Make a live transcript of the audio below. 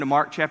To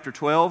Mark chapter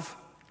 12,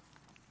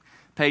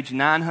 page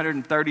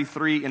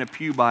 933 in a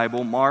Pew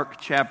Bible,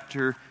 Mark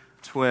chapter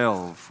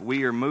 12.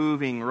 We are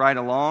moving right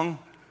along.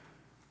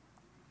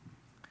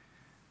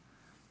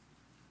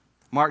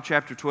 Mark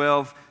chapter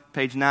 12,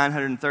 page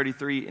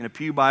 933 in a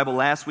Pew Bible.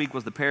 Last week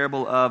was the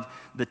parable of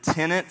the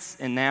tenants,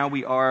 and now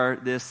we are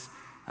this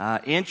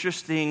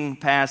interesting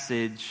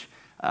passage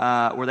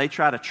where they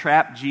try to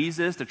trap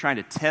Jesus. They're trying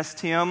to test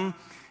him,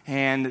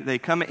 and they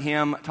come at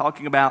him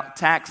talking about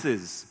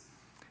taxes.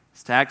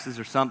 Taxes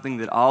are something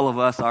that all of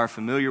us are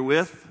familiar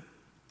with.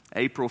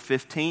 April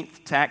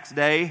 15th, tax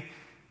day.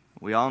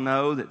 We all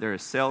know that there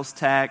is sales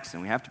tax,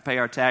 and we have to pay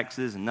our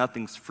taxes, and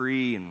nothing's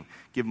free, and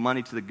give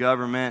money to the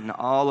government, and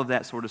all of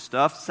that sort of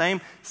stuff.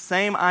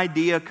 Same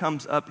idea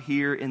comes up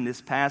here in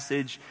this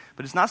passage,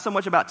 but it's not so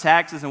much about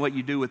taxes and what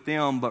you do with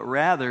them, but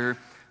rather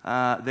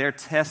their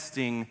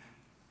testing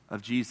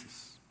of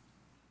Jesus.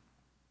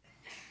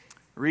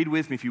 Read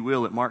with me, if you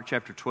will, at Mark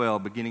chapter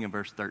 12, beginning in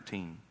verse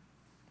 13.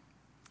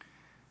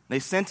 They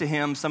sent to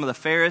him some of the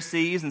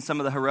Pharisees and some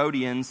of the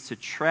Herodians to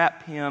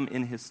trap him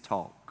in his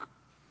talk.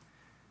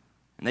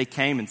 And they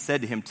came and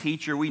said to him,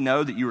 "Teacher, we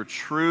know that you are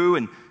true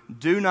and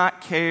do not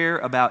care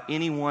about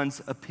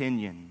anyone's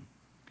opinion.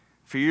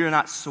 For you are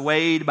not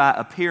swayed by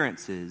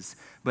appearances,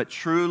 but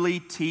truly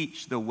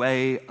teach the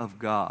way of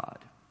God.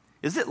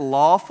 Is it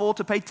lawful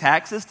to pay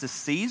taxes to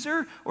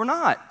Caesar or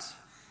not?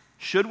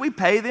 Should we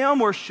pay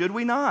them or should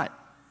we not?"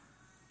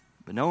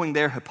 But knowing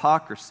their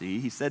hypocrisy,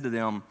 he said to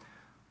them,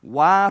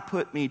 "Why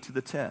put me to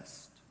the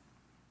test?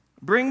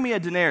 Bring me a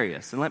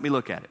denarius and let me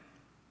look at it."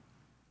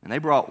 And they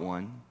brought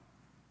one.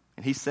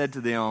 And he said to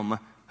them,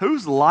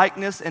 "Whose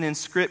likeness and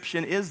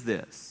inscription is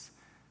this?"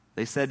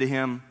 They said to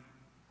him,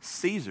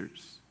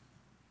 "Caesar's."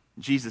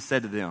 Jesus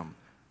said to them,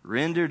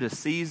 "Render to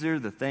Caesar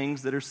the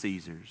things that are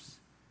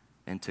Caesar's,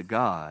 and to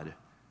God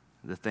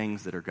the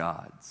things that are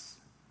God's."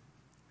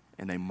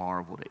 And they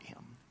marveled at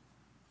him.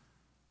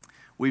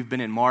 We've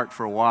been in Mark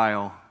for a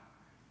while,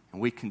 and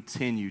we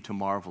continue to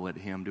marvel at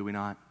him, do we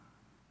not?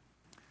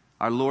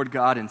 Our Lord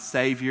God and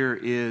Savior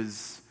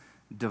is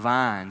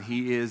divine.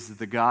 He is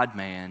the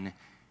God-man.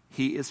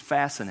 He is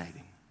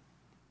fascinating.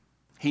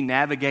 He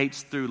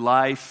navigates through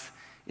life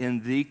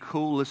in the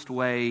coolest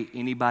way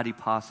anybody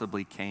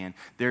possibly can.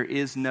 There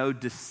is no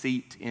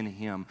deceit in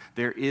him.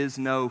 There is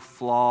no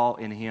flaw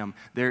in him.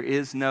 There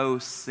is no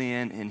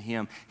sin in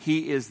him.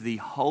 He is the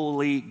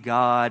holy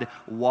God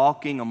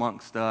walking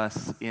amongst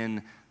us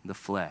in the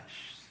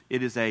flesh.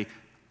 It is a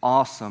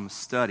awesome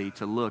study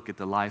to look at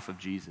the life of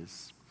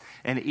Jesus.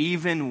 And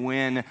even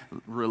when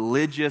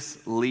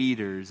religious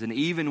leaders, and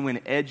even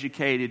when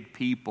educated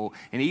people,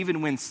 and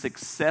even when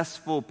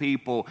successful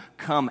people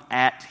come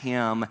at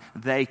him,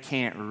 they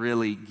can't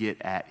really get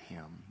at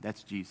him.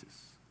 That's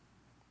Jesus.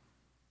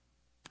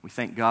 We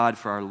thank God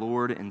for our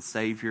Lord and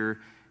Savior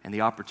and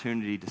the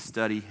opportunity to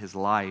study his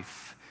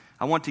life.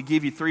 I want to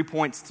give you 3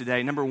 points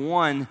today. Number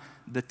one,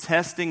 the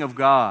testing of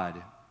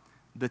God.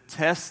 The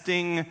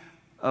testing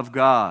of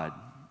God.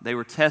 They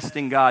were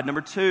testing God.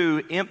 Number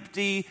two,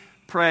 empty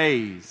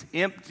praise.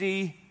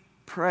 Empty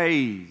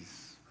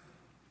praise.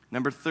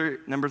 Number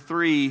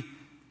three,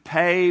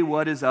 pay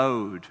what is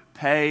owed.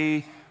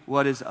 Pay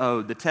what is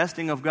owed. The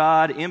testing of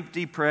God,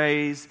 empty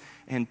praise,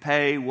 and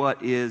pay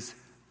what is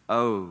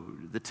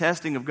owed. The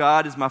testing of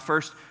God is my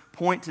first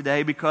point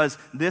today because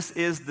this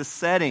is the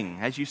setting.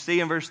 As you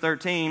see in verse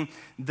 13,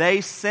 they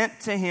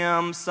sent to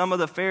him some of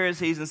the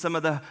Pharisees and some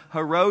of the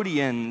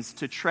Herodians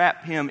to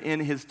trap him in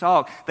his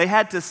talk. They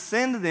had to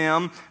send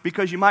them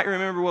because you might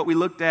remember what we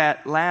looked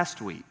at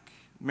last week.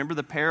 Remember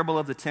the parable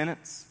of the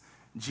tenants?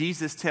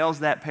 Jesus tells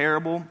that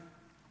parable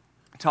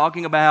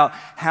talking about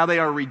how they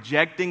are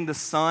rejecting the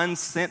Son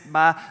sent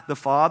by the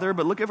Father.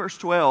 But look at verse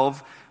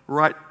 12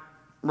 right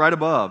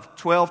above,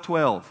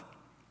 12:12.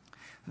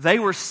 They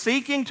were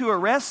seeking to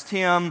arrest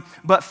him,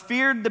 but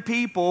feared the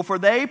people, for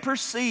they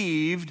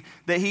perceived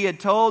that he had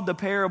told the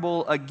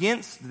parable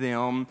against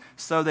them,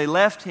 so they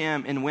left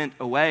him and went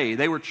away.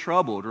 They were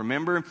troubled,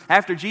 remember?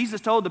 After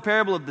Jesus told the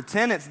parable of the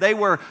tenants, they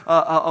were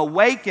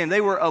awakened,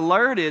 they were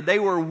alerted, they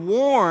were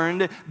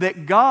warned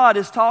that God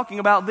is talking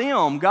about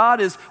them. God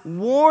is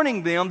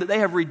warning them that they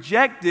have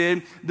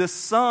rejected the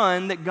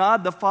Son that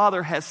God the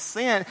Father has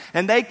sent,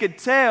 and they could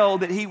tell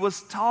that he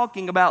was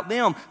talking about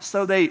them,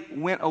 so they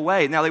went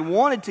away. Now, they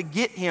wanted to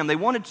get him. They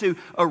wanted to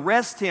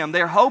arrest him.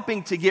 They're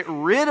hoping to get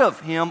rid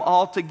of him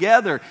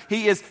altogether.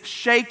 He is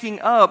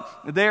shaking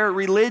up their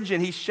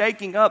religion. He's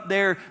shaking up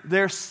their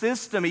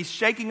system. He's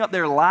shaking up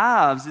their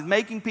lives. He's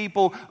making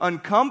people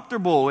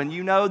uncomfortable. And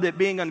you know that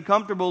being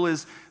uncomfortable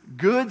is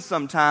good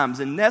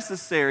sometimes and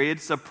necessary.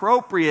 It's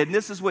appropriate. And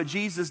this is what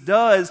Jesus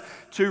does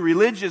to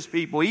religious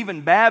people,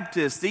 even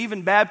Baptists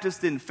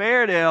in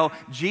Fairdale.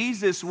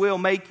 Jesus will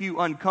make you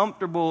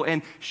uncomfortable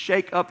and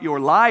shake up your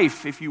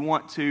life if you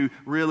want to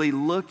really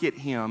look at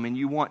him and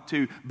you want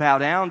to bow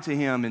down to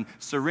him and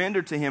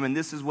surrender to him. And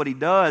this is what he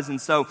does.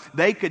 And so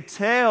they could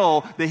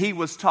tell that he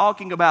was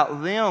talking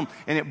about them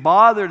and it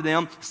bothered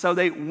them, so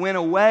they went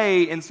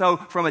away. And so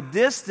from a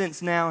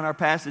distance now in our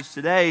passage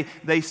today,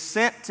 they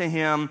sent to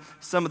him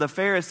some of the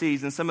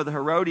Pharisees and some of the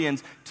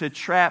Herodians to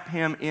trap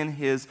him in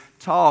his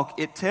talk.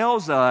 It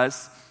tells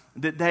us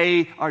that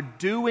they are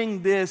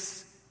doing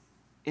this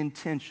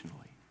intentionally.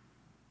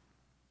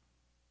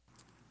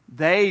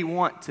 They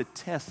want to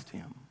test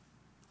him.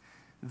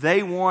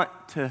 They want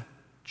to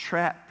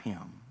trap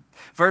him.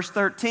 Verse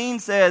 13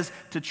 says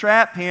to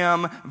trap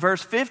him.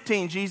 Verse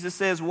 15, Jesus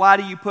says, why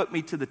do you put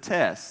me to the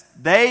test?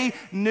 They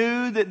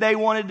knew that they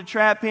wanted to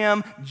trap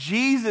him.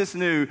 Jesus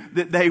knew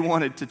that they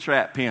wanted to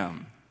trap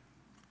him.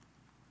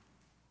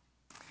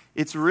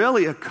 It's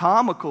really a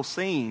comical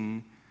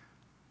scene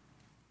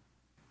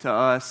to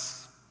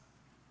us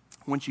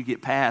once you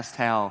get past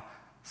how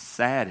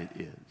sad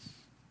it is.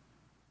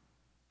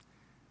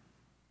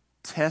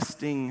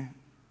 Testing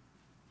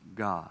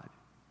God.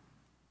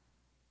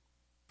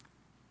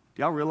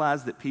 Do y'all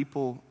realize that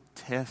people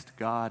test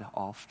God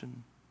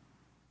often?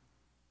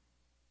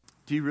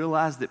 Do you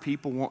realize that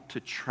people want to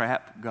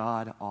trap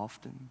God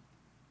often?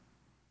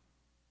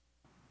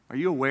 Are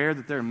you aware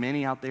that there are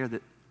many out there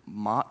that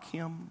mock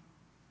him?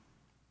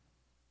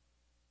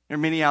 There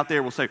are many out there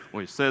who will say,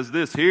 well, he says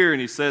this here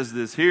and he says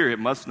this here. It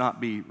must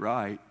not be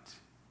right.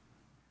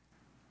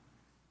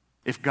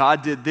 If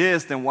God did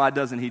this, then why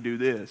doesn't he do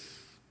this?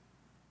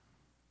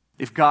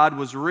 If God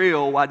was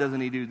real, why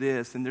doesn't he do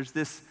this? And there's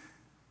this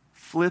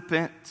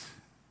flippant,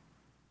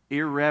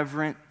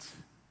 irreverent,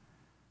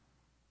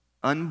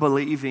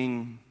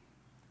 unbelieving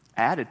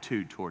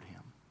attitude toward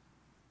him.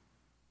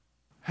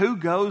 Who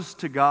goes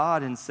to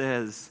God and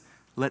says,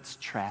 let's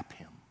trap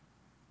him?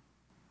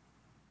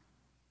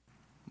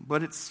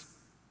 But it's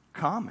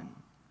common.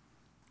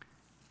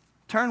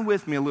 Turn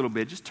with me a little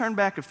bit. Just turn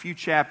back a few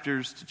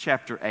chapters to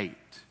chapter 8.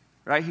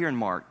 Right here in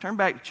Mark. Turn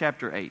back to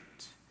chapter 8.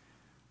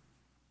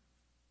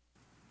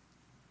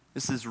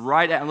 This is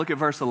look at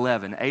verse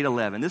 11,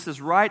 8:11. This is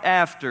right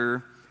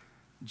after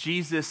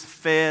Jesus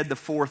fed the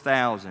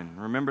 4,000.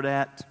 Remember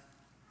that?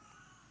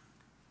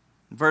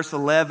 In verse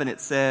 11 it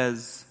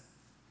says,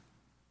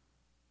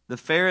 the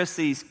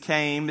Pharisees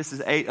came, this is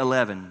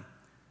 8:11.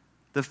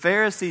 The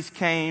Pharisees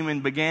came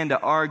and began to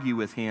argue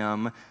with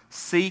him,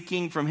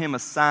 seeking from him a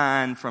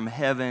sign from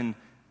heaven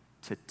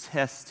to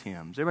test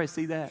him. Does everybody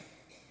see that?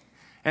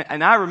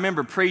 And I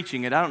remember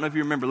preaching it. I don't know if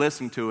you remember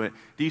listening to it.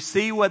 Do you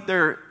see what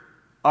they're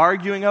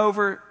arguing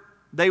over?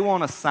 They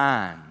want a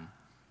sign.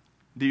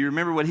 Do you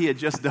remember what he had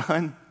just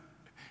done?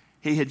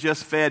 He had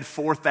just fed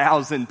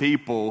 4,000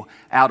 people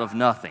out of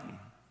nothing.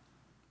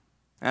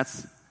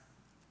 That's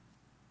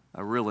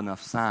a real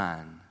enough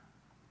sign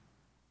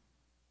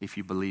if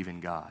you believe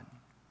in God.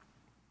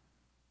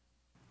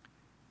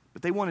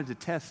 But they wanted to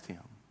test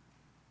him.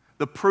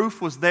 The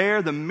proof was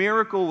there. The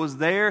miracle was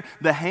there.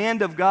 The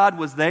hand of God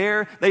was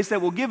there. They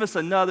said, well, give us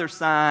another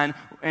sign.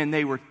 And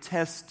they were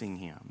testing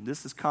him.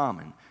 This is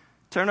common.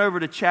 Turn over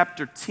to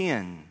chapter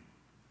 10,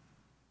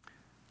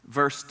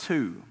 verse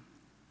 2.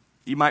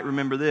 You might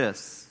remember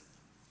this.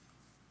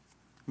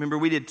 Remember,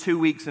 we did 2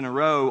 weeks in a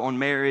row on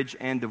marriage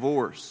and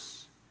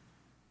divorce.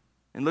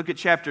 And look at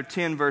chapter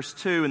 10, verse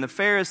 2. And the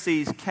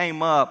Pharisees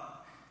came up,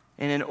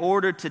 and in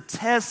order to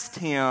test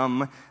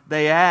him,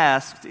 they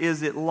asked,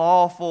 is it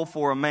lawful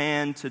for a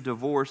man to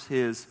divorce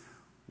his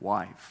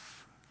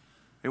wife?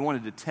 They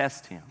wanted to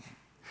test him.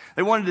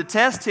 They wanted to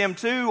test him,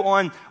 too,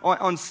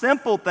 on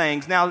simple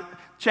things. Now,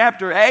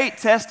 chapter 8,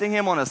 testing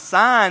him on a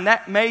sign,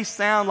 that may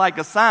sound like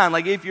a sign.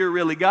 Like, if you're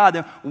really God,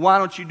 then why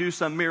don't you do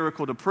some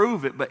miracle to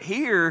prove it? But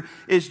here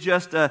is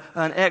just an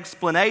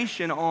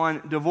explanation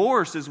on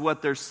divorce is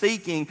what they're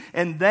seeking,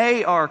 and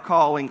they are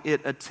calling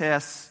it a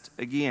test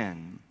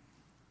again.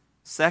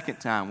 Second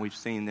time we've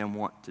seen them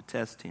want to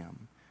test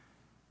him.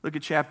 Look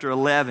at chapter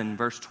 11,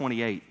 verse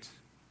 28.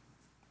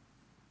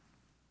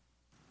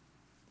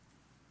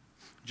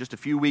 Just a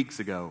few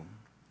weeks ago.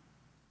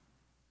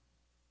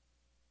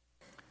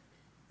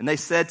 And they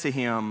said to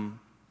him,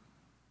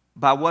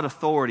 by what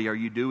authority are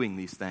you doing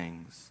these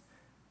things?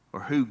 Or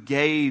who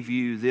gave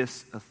you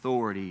this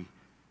authority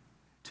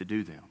to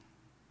do them?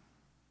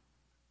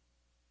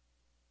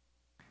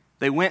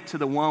 They went to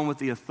the one with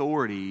the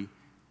authority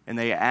and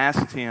they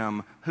asked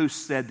him, who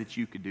said that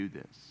you could do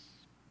this?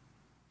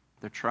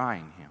 They're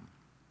trying him.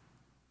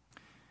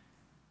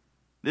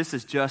 This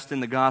is just in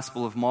the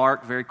Gospel of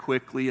Mark. Very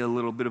quickly, a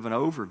little bit of an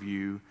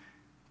overview.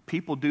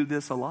 People do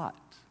this a lot.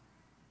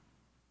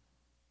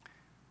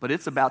 But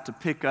it's about to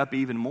pick up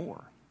even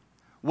more.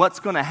 What's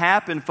going to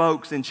happen,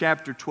 folks, in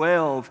chapter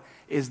 12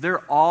 is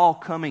they're all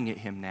coming at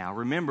him now.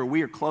 Remember,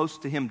 we are close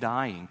to him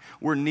dying.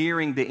 We're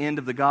nearing the end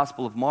of the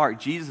Gospel of Mark.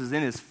 Jesus is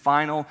in his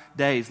final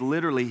days,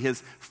 literally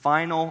his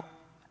final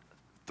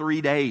 3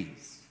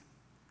 days.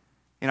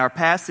 In our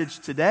passage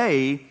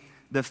today,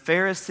 the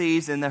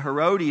Pharisees and the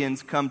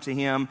Herodians come to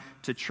him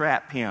to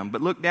trap him.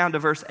 But look down to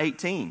verse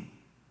 18.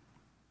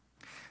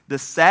 The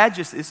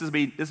Sadducees,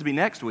 this will be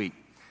next week.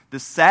 The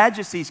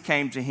Sadducees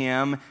came to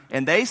him,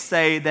 and they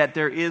say that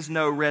there is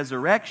no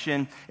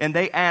resurrection, and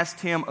they asked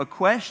him a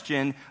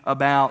question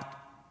about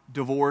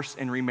divorce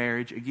and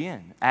remarriage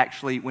again.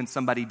 Actually, when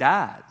somebody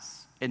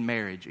dies and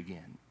marriage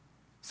again.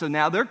 So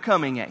now they're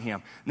coming at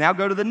him. Now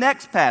go to the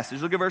next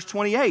passage. Look at verse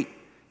 28.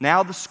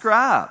 Now the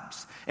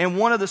scribes. And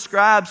one of the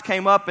scribes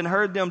came up and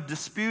heard them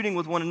disputing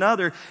with one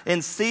another,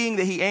 and seeing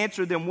that he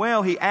answered them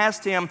well, he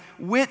asked him,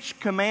 which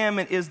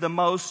commandment is the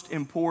most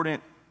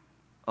important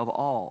of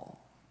all?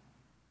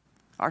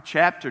 Our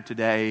chapter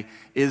today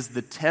is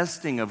the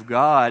testing of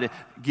God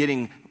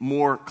getting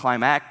more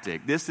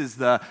climactic. This is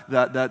the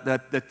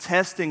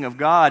testing of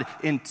God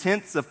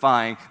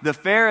intensifying. The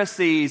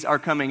Pharisees are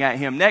coming at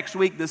him. Next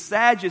week, the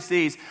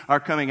Sadducees are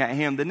coming at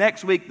him. The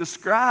next week, the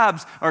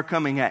scribes are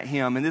coming at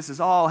him. And this is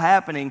all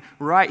happening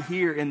right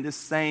here in this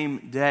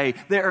same day.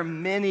 There are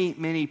many,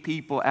 many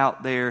people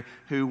out there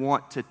who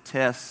want to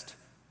test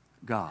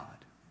God.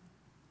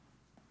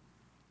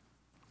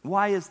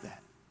 Why is that?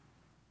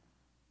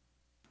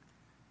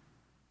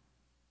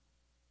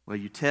 Well,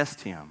 you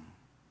test him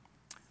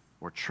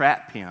or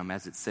trap him,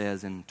 as it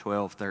says in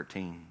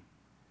 12:13,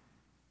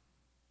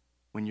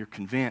 when you're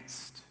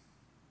convinced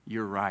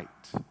you're right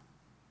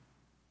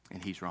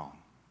and he's wrong.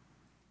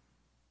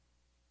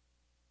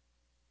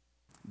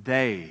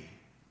 They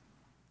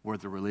were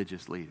the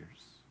religious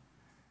leaders.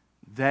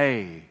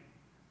 They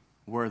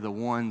were the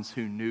ones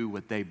who knew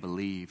what they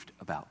believed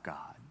about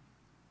God.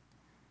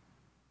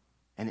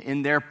 And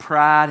in their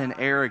pride and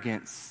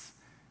arrogance,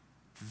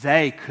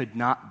 they could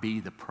not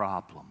be the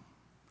problem.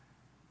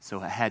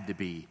 So it had to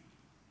be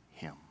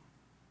him.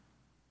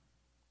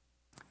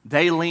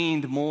 They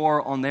leaned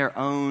more on their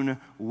own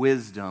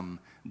wisdom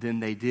than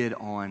they did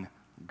on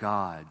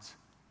God's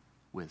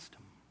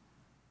wisdom.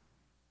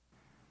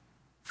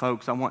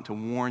 Folks, I want to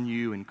warn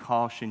you and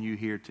caution you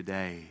here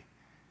today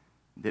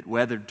that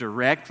whether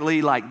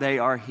directly like they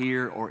are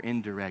here or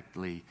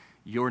indirectly,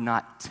 you're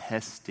not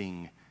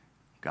testing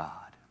God.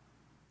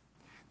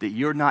 That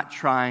you're not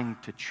trying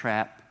to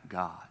trap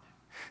God.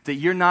 That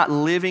you're not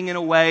living in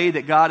a way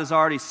that God has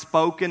already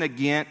spoken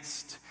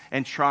against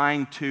and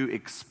trying to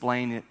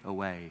explain it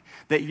away.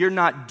 That you're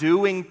not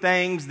doing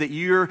things that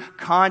your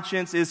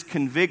conscience is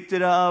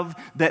convicted of,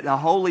 that the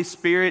Holy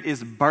Spirit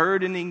is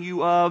burdening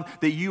you of,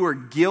 that you are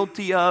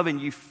guilty of, and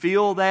you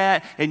feel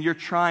that, and you're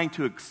trying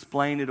to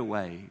explain it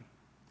away.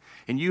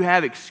 And you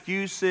have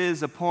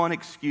excuses upon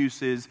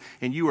excuses,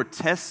 and you are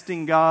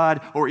testing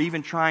God or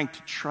even trying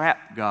to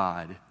trap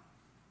God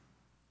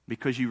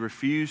because you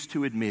refuse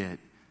to admit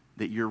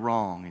that you're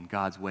wrong and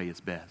God's way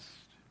is best.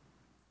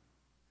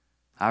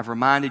 I've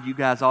reminded you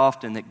guys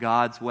often that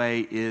God's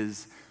way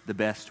is the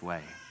best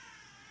way.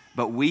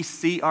 But we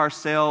see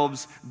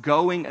ourselves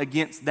going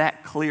against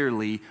that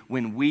clearly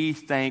when we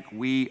think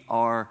we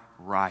are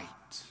right.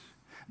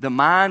 The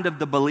mind of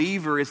the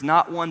believer is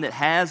not one that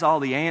has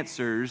all the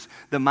answers.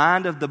 The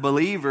mind of the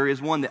believer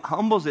is one that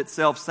humbles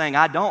itself, saying,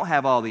 I don't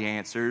have all the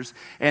answers,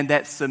 and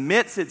that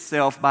submits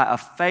itself by a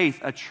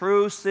faith, a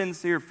true,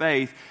 sincere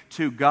faith,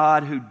 to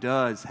God who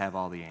does have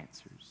all the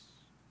answers.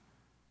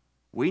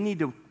 We need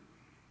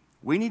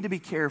to be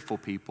careful,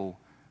 people,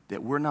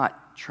 that we're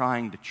not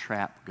trying to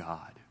trap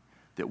God,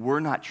 that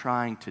we're not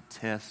trying to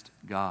test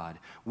God.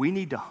 We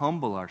need to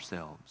humble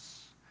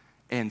ourselves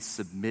and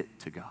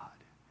submit to God.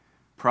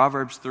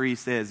 Proverbs 3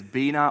 says,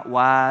 be not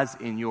wise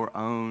in your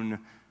own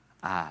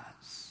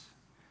eyes.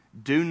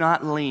 Do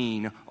not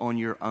lean on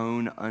your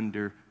own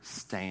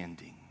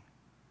understanding.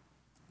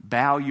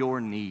 Bow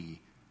your knee.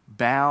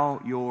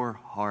 Bow your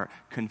heart.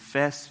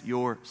 Confess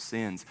your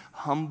sins.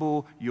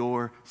 Humble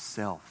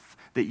yourself.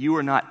 That you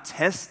are not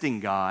testing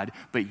God,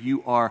 but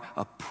you are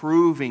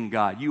approving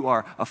God. You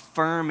are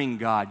affirming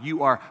God.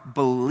 You are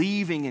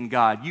believing in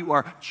God. You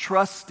are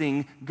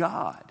trusting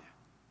God.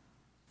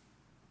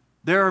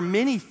 There are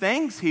many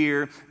things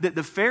here that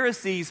the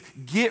Pharisees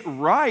get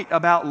right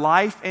about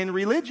life and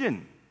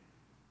religion.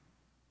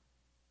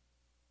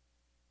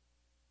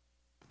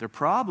 Their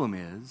problem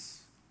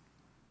is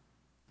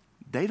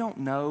they don't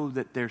know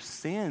that their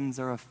sins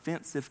are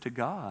offensive to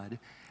God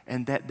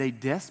and that they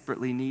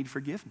desperately need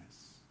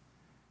forgiveness.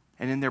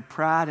 And in their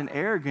pride and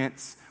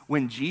arrogance,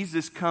 when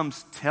Jesus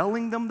comes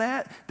telling them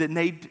that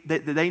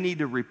they need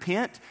to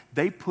repent,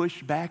 they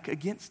push back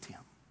against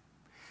him.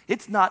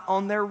 It's not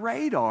on their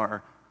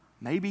radar.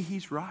 Maybe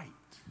he's right.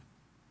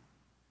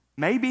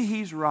 Maybe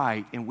he's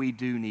right, and we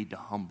do need to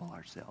humble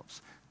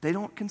ourselves. They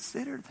don't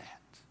consider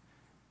that.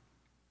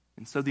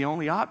 And so the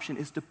only option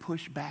is to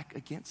push back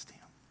against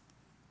him.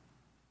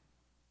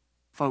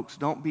 Folks,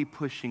 don't be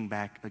pushing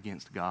back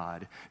against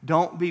God.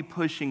 Don't be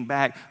pushing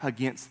back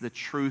against the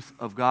truth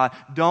of God.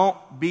 Don't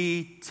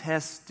be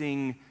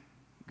testing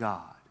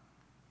God.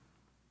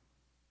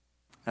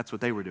 That's what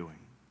they were doing.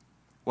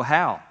 Well,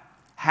 how?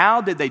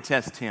 How did they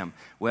test him?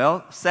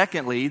 Well,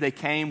 secondly, they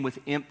came with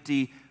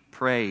empty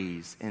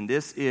praise. And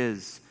this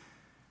is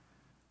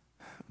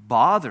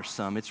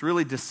bothersome. It's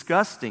really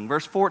disgusting.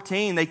 Verse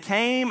 14, they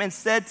came and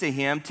said to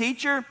him,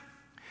 Teacher,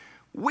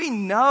 we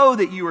know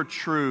that you are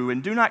true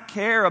and do not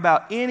care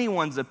about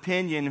anyone's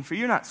opinion, for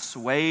you're not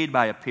swayed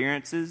by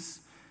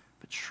appearances,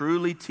 but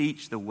truly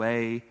teach the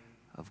way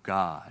of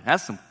God.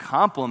 That's some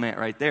compliment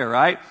right there,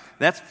 right?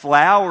 That's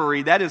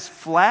flowery. That is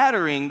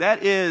flattering.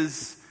 That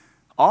is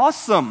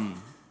awesome.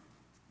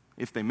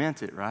 If they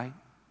meant it, right?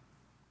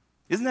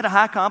 Isn't that a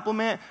high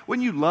compliment?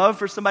 Wouldn't you love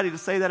for somebody to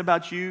say that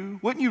about you?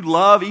 Wouldn't you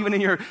love, even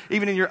in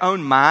your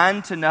own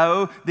mind, to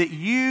know that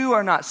you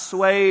are not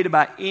swayed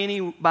by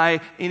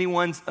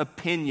anyone's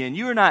opinion?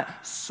 You are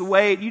not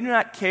swayed. You do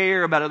not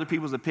care about other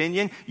people's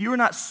opinion. You are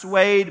not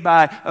swayed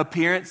by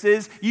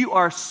appearances. You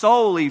are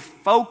solely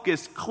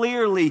focused,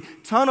 clearly,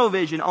 tunnel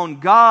vision on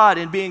God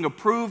and being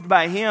approved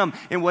by Him.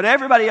 And what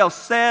everybody else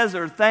says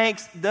or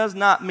thinks does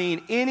not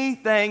mean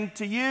anything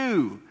to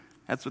you.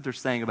 That's what they're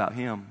saying about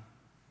Him.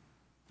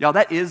 Y'all,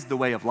 that is the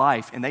way of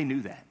life, and they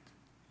knew that.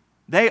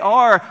 They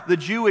are the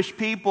Jewish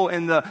people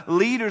and the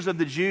leaders of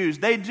the Jews.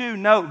 They do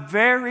know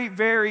very,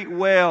 very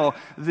well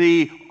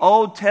the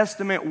Old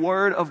Testament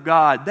Word of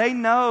God. They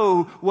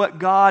know what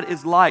God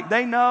is like.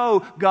 They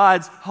know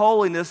God's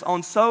holiness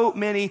on so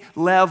many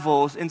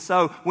levels. And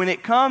so when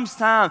it comes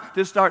time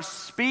to start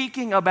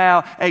speaking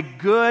about a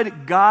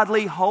good,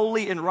 godly,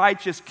 holy, and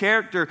righteous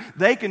character,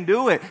 they can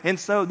do it. And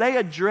so they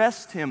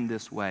addressed Him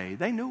this way.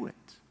 They knew it.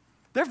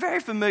 They're very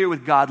familiar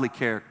with godly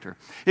character.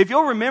 If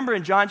you'll remember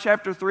in John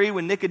chapter 3,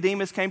 when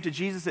Nicodemus came to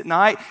Jesus at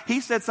night,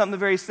 he said something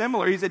very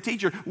similar. He said,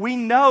 "Teacher, we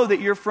know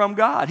that you're from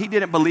God." He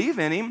didn't believe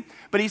in Him,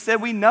 but he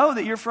said, "We know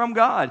that you're from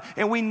God,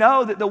 and we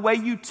know that the way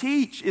you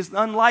teach is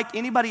unlike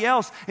anybody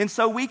else, and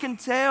so we can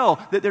tell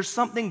that there's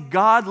something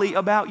godly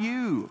about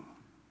you."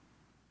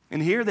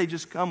 And here they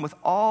just come with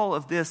all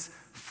of this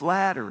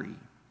flattery.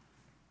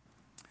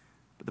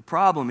 But the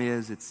problem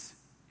is it's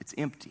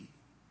empty.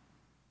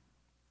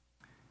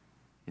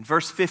 In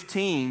verse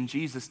 15,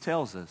 Jesus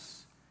tells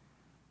us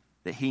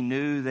that He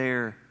knew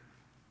their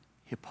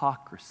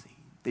hypocrisy.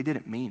 They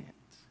didn't mean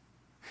it.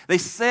 They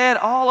said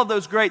all of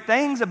those great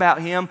things about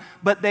Him,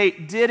 but they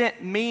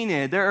didn't mean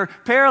it. There are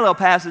parallel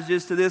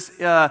passages to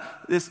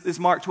this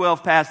Mark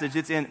 12 passage.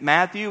 It's in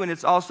Matthew and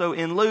it's also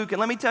in Luke. And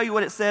let me tell you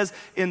what it says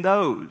in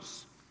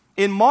those.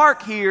 In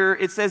Mark here,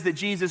 it says that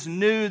Jesus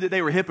knew that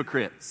they were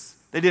hypocrites.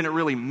 They didn't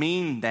really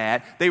mean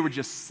that. They were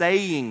just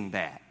saying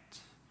that.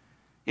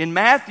 In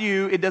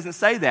Matthew, it doesn't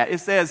say that. It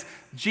says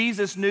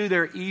Jesus knew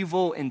their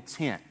evil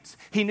intent.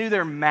 He knew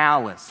their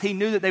malice. He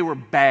knew that they were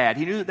bad.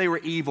 He knew that they were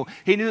evil.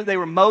 He knew that they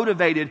were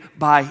motivated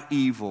by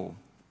evil.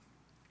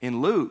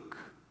 In Luke,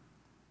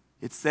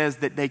 it says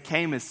that they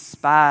came as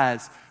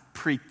spies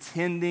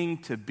pretending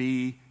to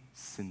be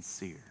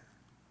sincere.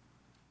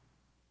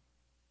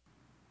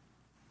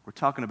 We're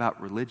talking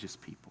about religious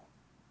people.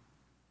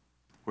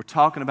 We're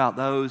talking about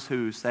those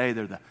who say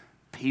they're the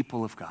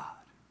people of God.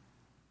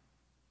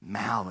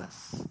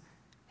 Malice,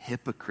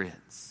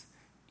 hypocrites,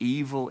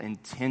 evil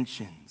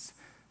intentions,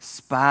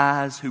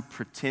 spies who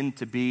pretend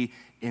to be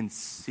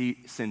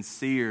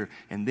sincere.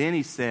 And then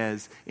he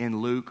says,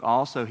 in Luke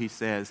also he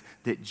says,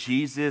 that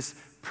Jesus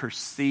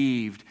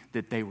perceived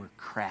that they were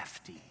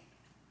crafty.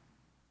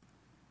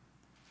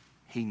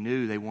 He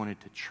knew they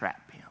wanted to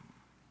trap Him.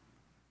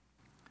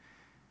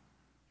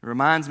 It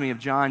reminds me of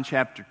John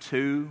chapter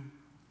 2,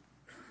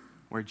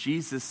 where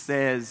Jesus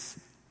says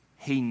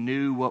He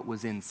knew what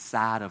was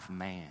inside of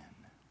man.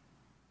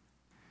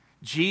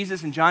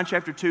 Jesus in John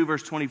chapter 2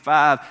 verse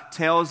 25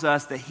 tells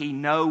us that He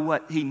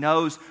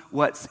knows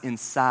what's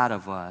inside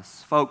of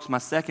us. Folks, my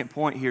second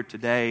point here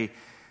today,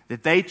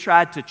 that they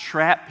tried to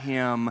trap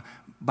Him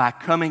by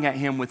coming at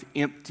Him with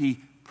empty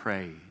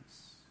praise.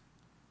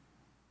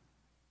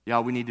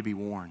 Y'all, we need to be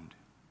warned.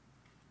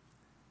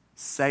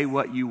 Say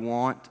what you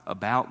want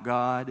about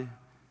God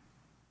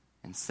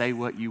and say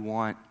what you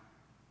want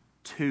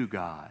to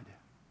God.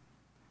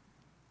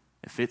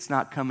 If it's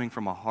not coming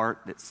from a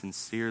heart that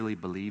sincerely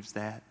believes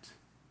that,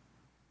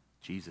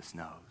 Jesus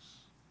knows.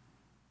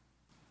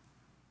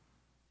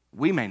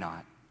 We may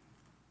not.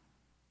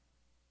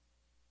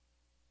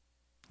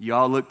 You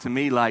all look to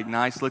me like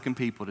nice-looking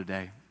people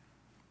today.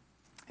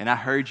 And I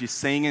heard you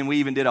singing. We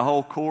even did a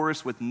whole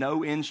chorus with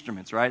no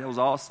instruments, right? That was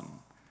awesome.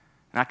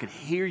 And I could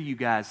hear you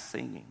guys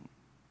singing.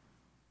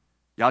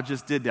 Y'all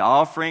just did the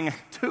offering,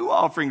 2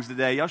 offerings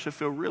today. Y'all should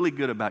feel really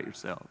good about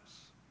yourselves.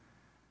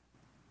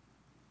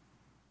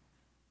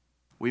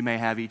 We may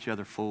have each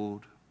other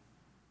fooled,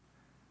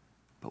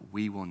 but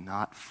we will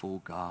not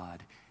fool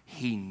God.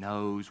 He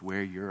knows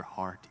where your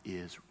heart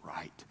is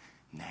right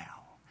now.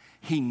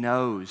 He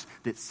knows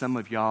that some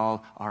of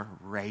y'all are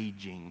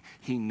raging.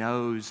 He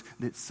knows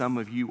that some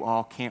of you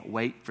all can't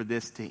wait for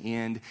this to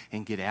end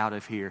and get out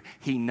of here.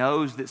 He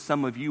knows that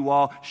some of you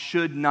all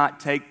should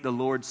not take the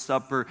Lord's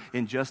Supper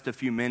in just a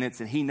few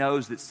minutes. And He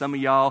knows that some of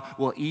y'all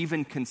will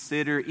even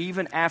consider,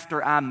 even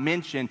after I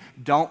mention,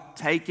 don't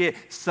take it,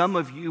 some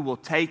of you will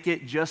take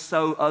it just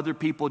so other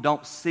people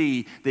don't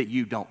see that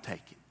you don't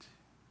take it.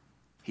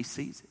 He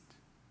sees it.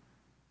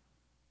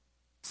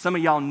 Some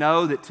of y'all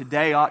know that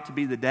today ought to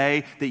be the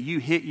day that you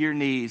hit your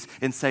knees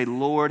and say,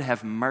 Lord,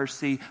 have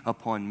mercy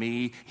upon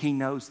me. He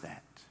knows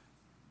that.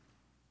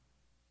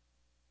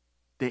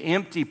 The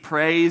empty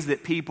praise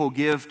that people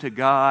give to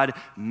God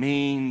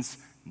means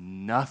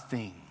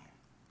nothing.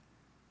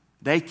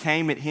 They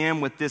came at Him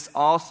with this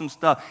awesome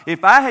stuff.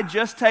 If I had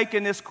just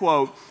taken this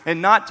quote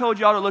and not told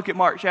y'all to look at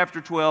Mark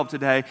chapter 12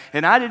 today,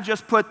 and I had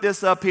just put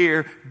this up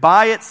here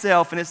by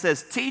itself, and it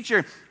says,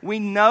 Teacher, we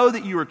know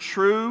that you are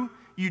true.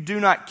 You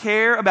do not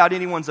care about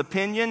anyone's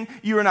opinion.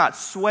 You are not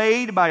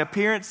swayed by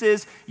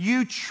appearances.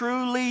 You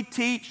truly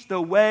teach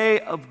the way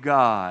of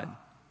God.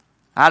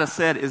 I'd have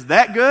said, is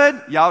that good?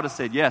 Y'all would have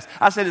said yes.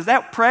 I said, is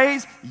that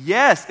praise?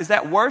 Yes. Is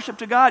that worship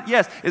to God?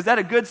 Yes. Is that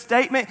a good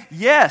statement?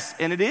 Yes.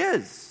 And it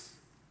is.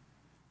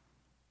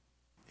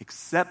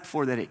 Except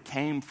for that it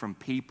came from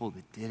people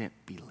that didn't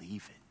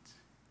believe it.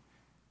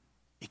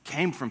 It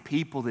came from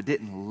people that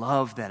didn't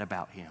love that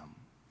about Him.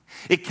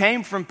 It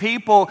came from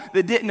people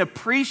that didn't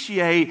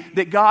appreciate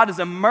that God is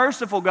a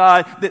merciful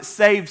God that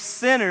saves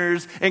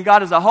sinners, and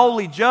God is a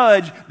holy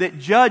judge that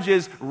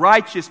judges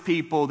righteous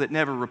people that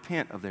never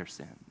repent of their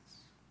sins.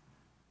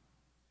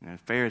 And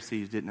the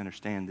Pharisees didn't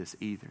understand this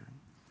either.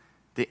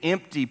 The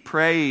empty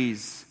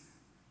praise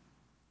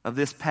of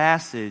this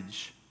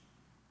passage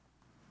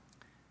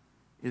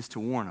is to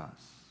warn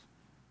us.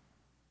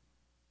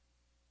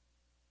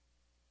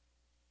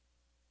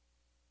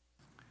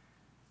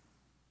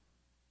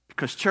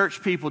 Because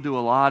church people do a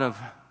lot of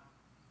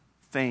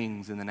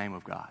things in the name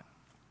of God.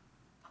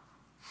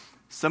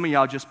 Some of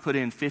y'all just put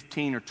in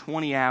 15 or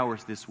 20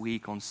 hours this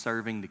week on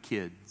serving the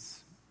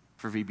kids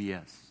for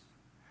VBS.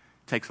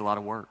 Takes a lot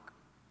of work.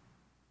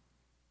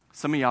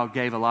 Some of y'all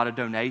gave a lot of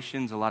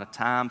donations, a lot of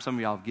time. Some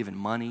of y'all have given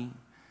money.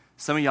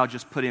 Some of y'all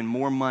just put in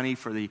more money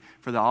for the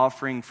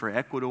offering for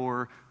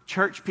Ecuador.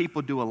 Church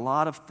people do a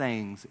lot of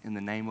things in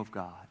the name of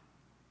God.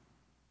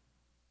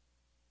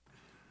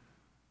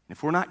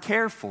 If we're not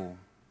careful,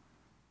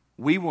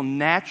 we will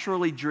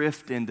naturally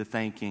drift into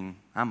thinking,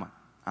 I'm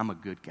a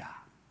good guy.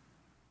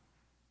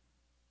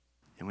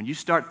 And when you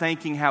start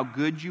thinking how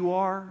good you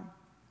are,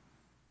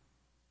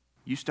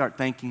 you start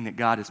thinking that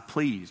God is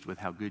pleased with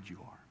how good you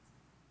are.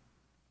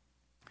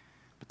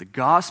 But the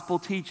gospel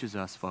teaches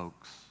us,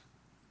 folks,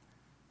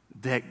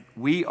 that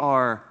we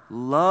are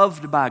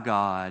loved by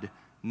God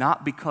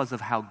not because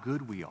of how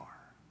good we are,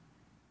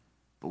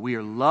 but we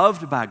are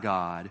loved by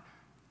God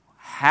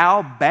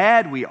how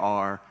bad we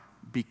are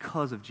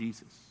because of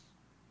Jesus.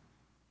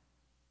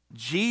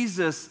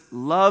 Jesus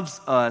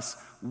loves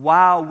us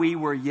while we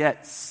were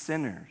yet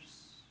sinners.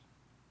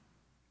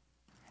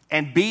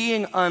 And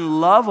being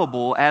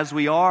unlovable as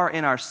we are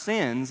in our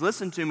sins,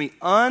 listen to me,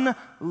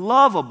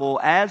 unlovable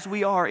as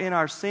we are in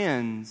our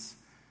sins,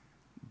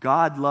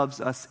 God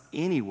loves us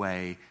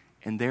anyway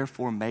and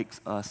therefore makes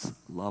us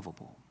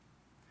lovable.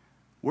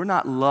 We're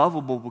not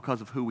lovable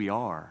because of who we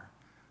are.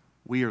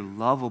 We are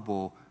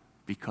lovable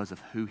because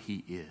of who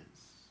He is.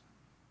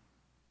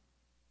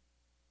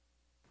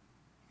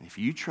 And if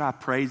you try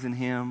praising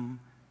Him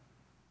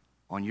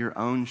on your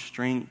own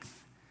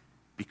strength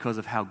because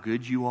of how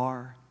good you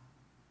are,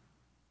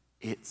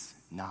 it's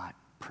not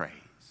praise.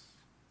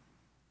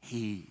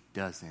 He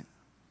doesn't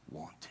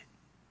want it.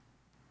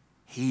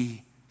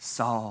 He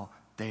saw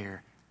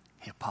their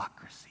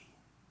hypocrisy.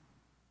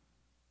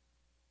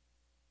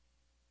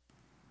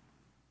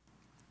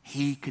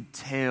 He could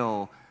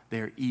tell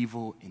their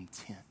evil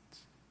intent.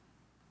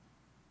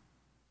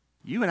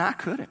 You and I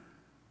couldn't.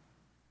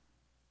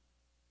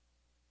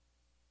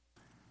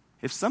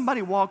 If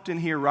somebody walked in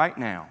here right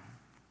now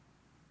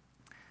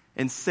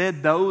and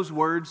said those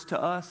words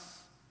to us,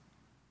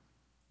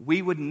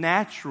 we would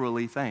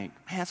naturally think,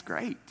 man, that's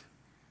great.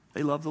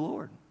 They love the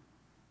Lord.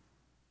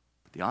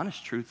 But the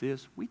honest truth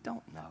is, we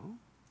don't know.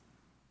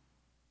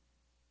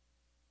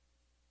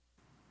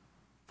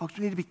 Folks,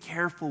 we need to be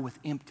careful with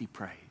empty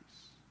praise.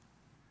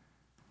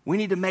 We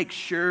need to make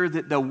sure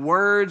that the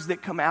words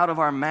that come out of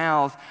our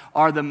mouth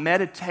are the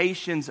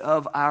meditations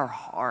of our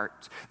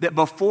heart. That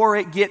before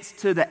it gets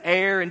to the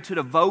air and to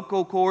the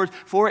vocal cords,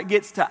 before it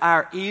gets to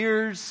our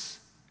ears,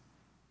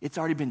 it's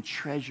already been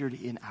treasured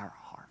in our heart.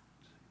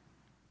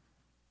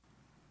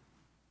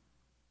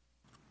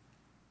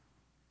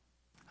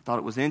 I thought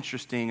it was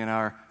interesting in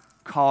our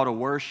call to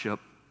worship.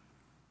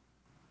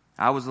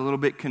 I was a little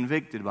bit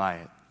convicted by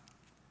it.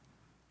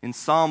 In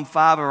Psalm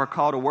 5 of our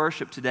call to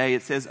worship today,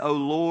 it says, "O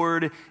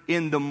Lord,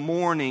 in the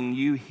morning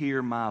you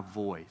hear my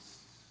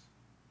voice."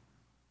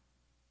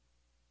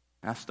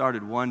 And I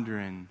started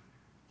wondering,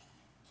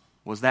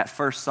 was that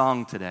first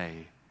song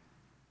today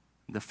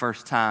the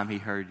first time He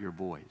heard your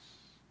voice?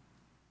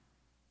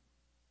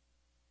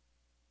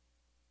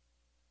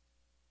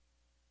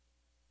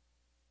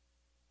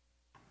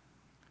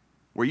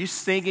 Were you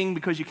singing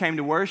because you came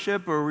to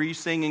worship, or were you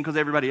singing because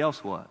everybody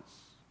else was?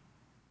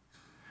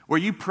 Were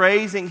you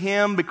praising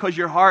Him because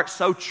your heart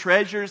so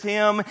treasures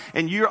Him,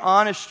 and your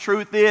honest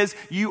truth is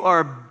you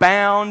are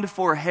bound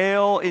for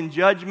hell in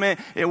judgment,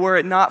 and were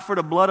it not for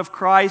the blood of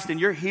Christ, and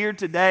you're here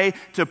today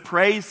to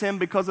praise Him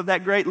because of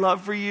that great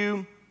love for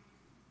you?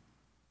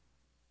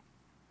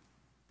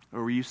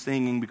 Or were you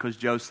singing because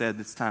Joe said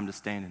it's time to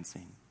stand and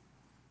sing?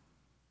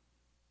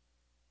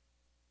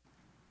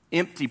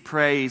 Empty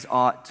praise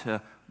ought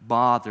to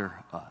bother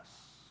us.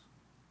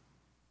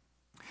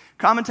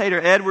 Commentator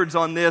Edwards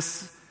on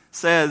this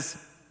says,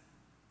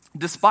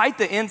 despite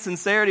the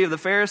insincerity of the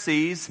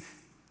Pharisees,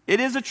 it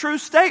is a true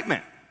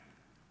statement.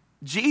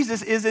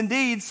 Jesus is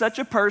indeed such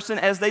a person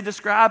as they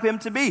describe him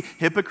to be,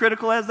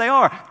 hypocritical as they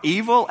are,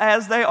 evil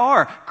as they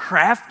are,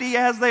 crafty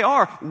as they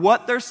are.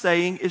 What they're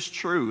saying is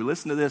true.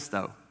 Listen to this,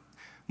 though.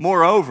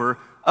 Moreover,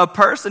 a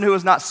person who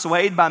is not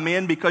swayed by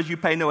men because you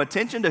pay no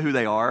attention to who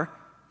they are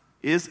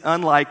is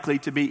unlikely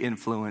to be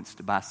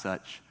influenced by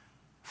such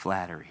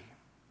flattery.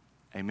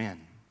 Amen.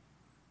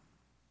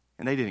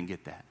 And they didn't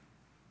get that.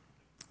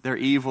 Their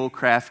evil,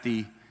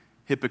 crafty,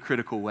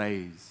 hypocritical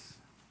ways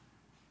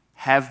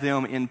have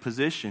them in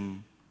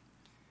position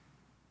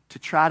to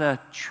try to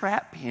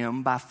trap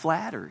him by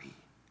flattery.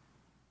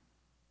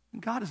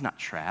 God is not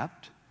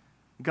trapped.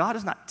 God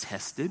is not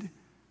tested.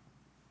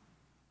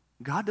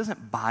 God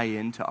doesn't buy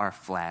into our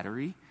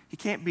flattery. He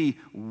can't be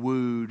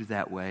wooed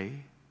that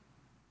way.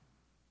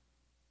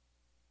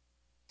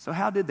 So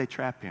how did they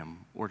trap him,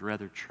 or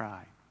rather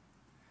try?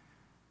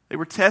 They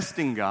were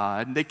testing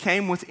God. They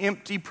came with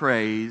empty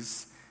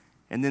praise,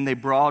 and then they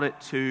brought it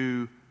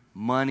to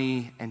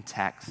money and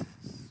taxes.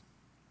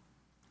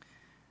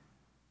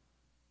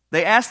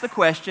 They asked the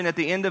question at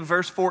the end of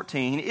verse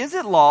 14, is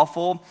it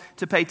lawful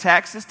to pay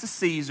taxes to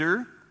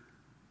Caesar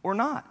or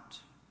not?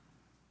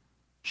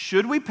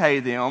 Should we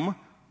pay them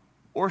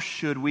or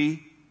should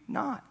we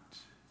not?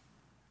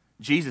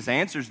 Jesus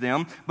answers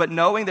them, but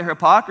knowing their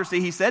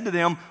hypocrisy, he said to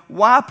them,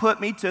 why put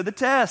me to the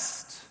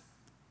test?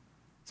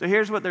 So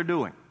here's what they're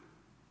doing.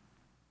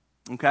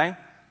 Okay?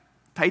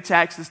 Pay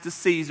taxes to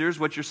Caesar,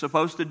 what you're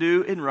supposed to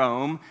do in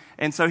Rome.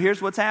 And so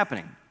here's what's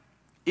happening.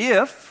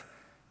 If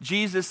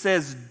Jesus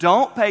says,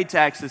 don't pay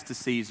taxes to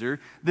Caesar,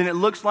 then it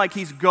looks like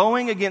he's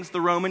going against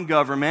the Roman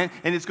government,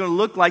 and it's going to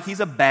look like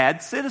he's a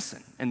bad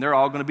citizen, and they're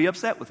all going to be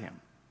upset with him.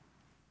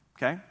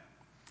 Okay?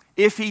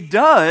 If he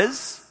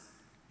does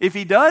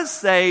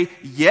say,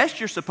 yes,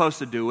 you're supposed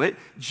to do it,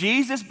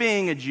 Jesus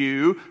being a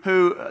Jew,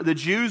 who the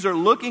Jews are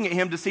looking at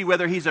him to see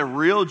whether he's a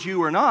real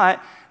Jew or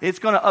not, it's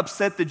going to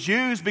upset the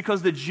Jews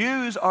because the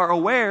Jews are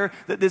aware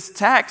that this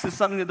tax is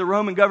something that the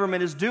Roman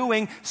government is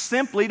doing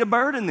simply to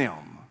burden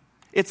them.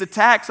 It's a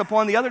tax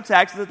upon the other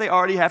taxes that they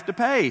already have to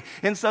pay.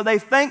 And so they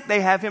think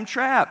they have him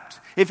trapped.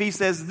 If he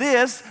says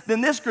this,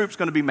 then this group's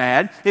going to be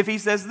mad. If he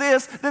says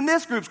this, then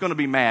this group's going to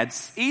be mad.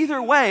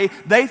 Either way,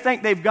 they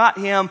think they've got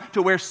him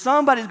to where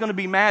somebody's going to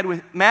be mad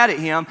at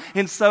him.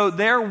 And so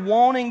their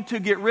wanting to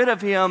get rid of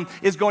him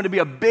is going to be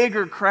a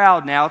bigger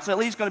crowd now. It's at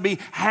least going to be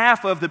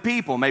half of the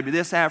people, maybe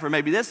this half or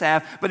maybe this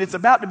half. But it's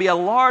about to be a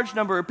large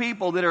number of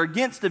people that are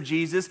against of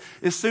Jesus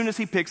as soon as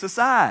he picks a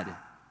side.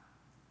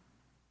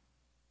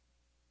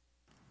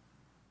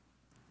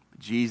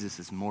 Jesus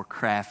is more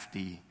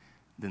crafty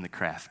than the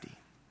crafty.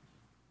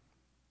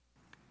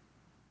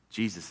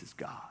 Jesus is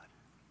God.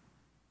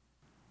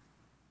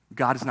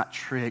 God is not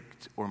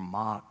tricked or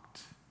mocked.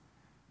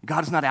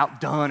 God is not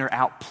outdone or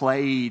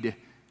outplayed.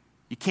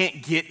 You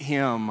can't get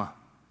him.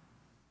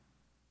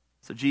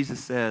 So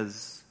Jesus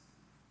says,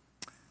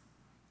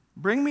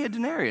 bring me a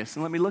denarius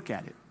and let me look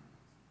at it.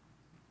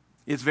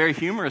 It's very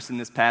humorous in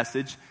this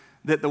passage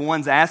that the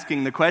ones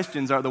asking the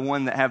questions are the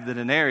one that have the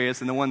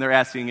denarius, and the one they're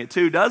asking it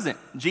to doesn't.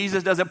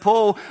 Jesus doesn't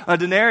pull a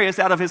denarius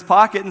out of his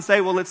pocket and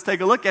say, well, let's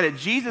take a look at it.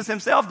 Jesus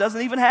himself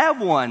doesn't even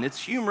have one.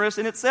 It's humorous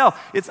in itself.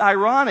 It's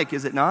ironic,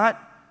 is it not?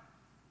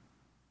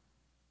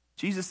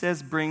 Jesus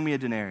says, bring me a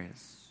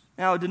denarius.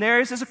 Now, a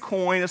denarius is a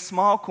coin, a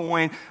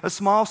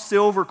small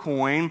silver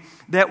coin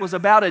that was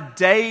about a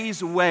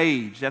day's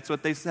wage. That's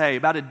what they say,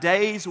 about a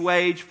day's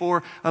wage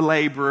for a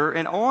laborer.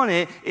 And on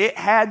it, it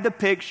had the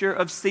picture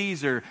of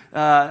Caesar.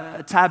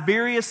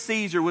 Tiberius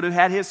Caesar would have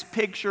had his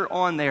picture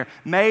on there,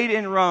 made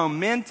in Rome,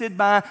 minted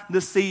by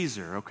the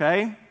Caesar,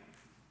 okay?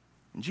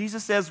 And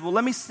Jesus says, well,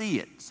 let me see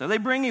it. So they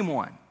bring him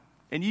one.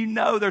 And you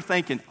know they're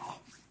thinking, oh,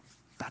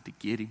 about to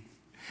get him.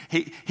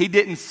 He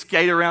didn't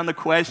skate around the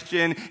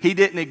question. He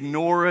didn't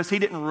ignore us. He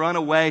didn't run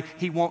away.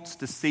 He wants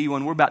to see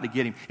one. We're about to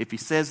get him. If he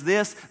says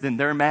this, then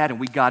they're mad and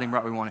we got him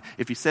right where we want it.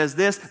 If he says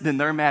this, then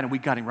they're mad and we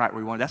got him right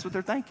where we want it. That's what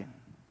they're thinking.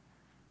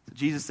 So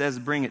Jesus says,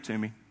 bring it to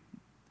me.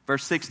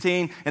 Verse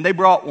 16, and they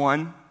brought one.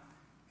 And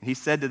he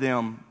said to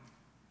them,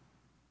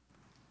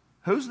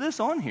 who's this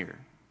on here?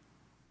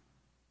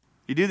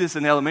 You do this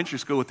in elementary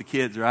school with the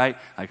kids, right?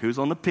 Like who's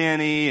on the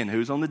penny and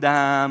who's on the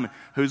dime, and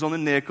who's on the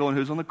nickel and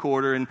who's on the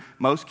quarter. And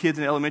most kids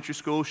in elementary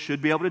school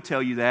should be able to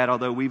tell you that,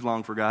 although we've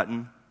long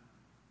forgotten.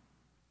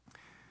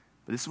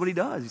 But this is what he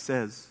does. He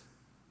says,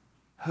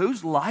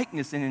 whose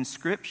likeness and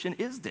inscription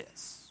is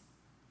this?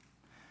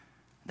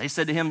 They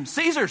said to him,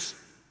 Caesar's.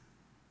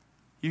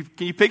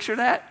 Can you picture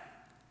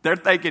that? They're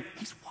thinking,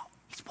 he's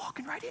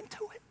walking right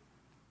into it.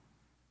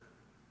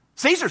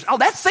 Caesar's. Oh,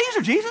 that's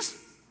Caesar, Jesus.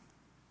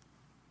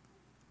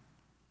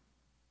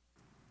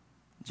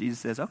 Jesus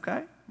says,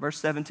 okay, verse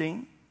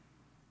 17.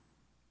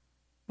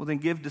 Well, then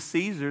give to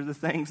Caesar the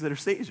things that are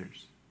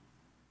Caesar's,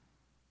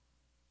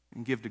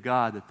 and give to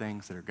God the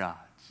things that are God's.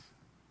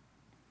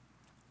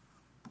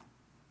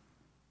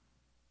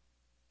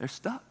 They're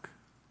stuck.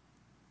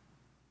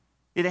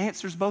 It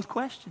answers both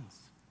questions.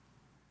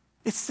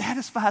 It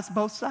satisfies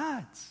both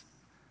sides.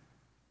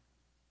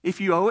 If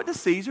you owe it to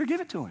Caesar,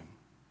 give it to him.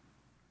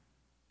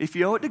 If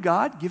you owe it to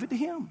God, give it to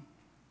him.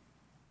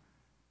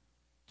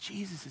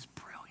 Jesus is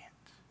brilliant.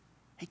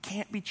 He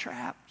can't be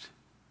trapped.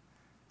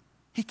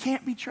 He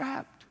can't be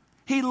trapped.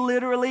 He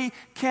literally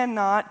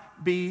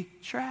cannot be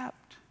trapped.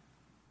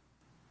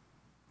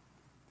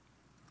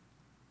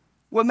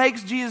 What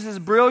makes Jesus'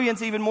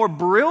 brilliance even more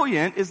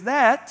brilliant is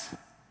that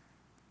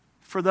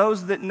for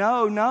those that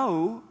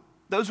know,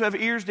 those who have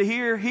ears to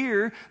hear,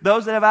 hear,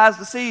 those that have eyes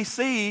to see,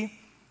 see,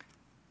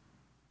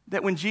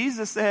 that when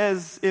Jesus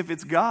says, if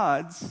it's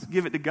God's,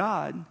 give it to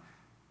God,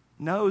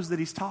 knows that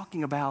he's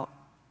talking about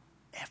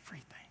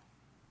everything.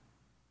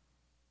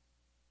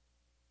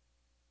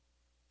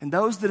 And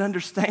those that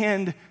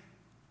understand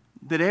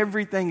that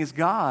everything is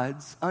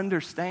God's,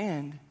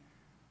 understand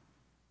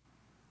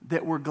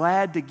that we're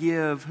glad to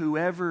give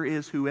whoever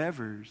is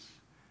whoever's,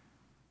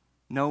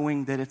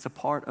 knowing that it's a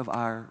part of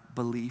our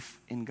belief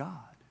in God.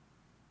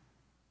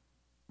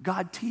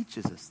 God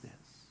teaches us this.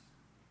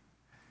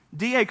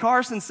 D.A.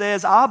 Carson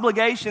says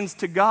obligations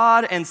to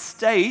God and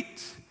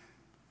state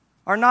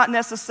are not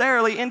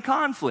necessarily in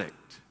conflict,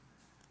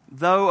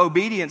 though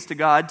obedience to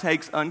God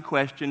takes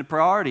unquestioned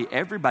priority.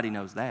 Everybody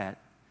knows that.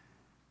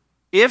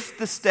 If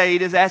the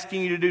state is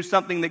asking you to do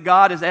something that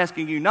God is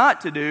asking you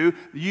not to do,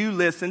 you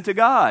listen to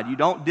God. You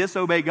don't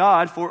disobey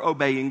God for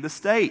obeying the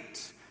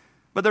state.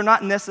 But they're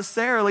not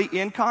necessarily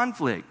in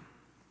conflict.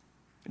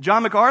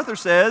 John MacArthur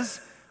says,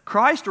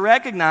 Christ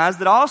recognized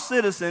that all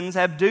citizens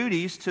have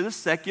duties to the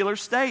secular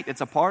state. It's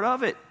a part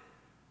of it.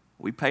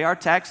 We pay our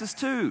taxes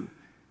too,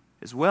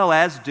 as well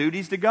as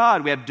duties to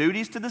God. We have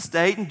duties to the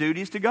state and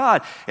duties to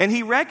God. And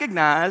he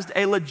recognized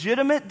a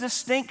legitimate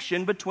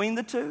distinction between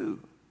the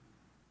two.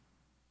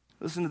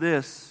 Listen to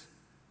this.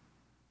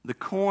 The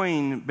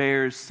coin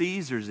bears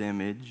Caesar's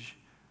image,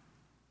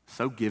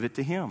 so give it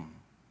to him.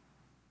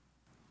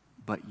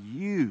 But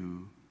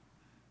you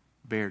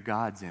bear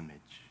God's image,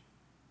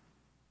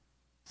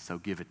 so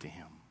give it to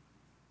him.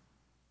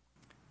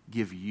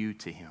 Give you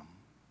to him.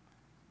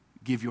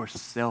 Give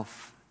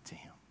yourself to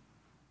him.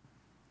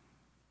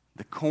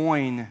 The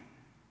coin,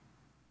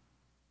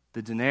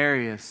 the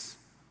denarius,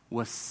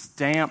 was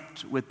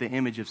stamped with the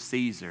image of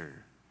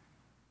Caesar.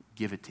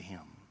 Give it to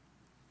him.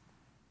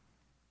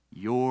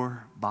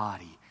 Your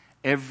body,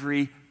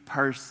 every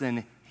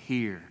person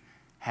here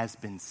has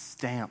been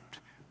stamped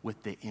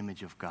with the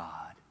image of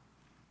God.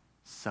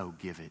 So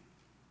give it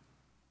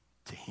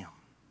to him.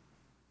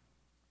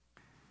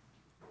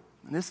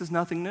 And this is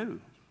nothing new.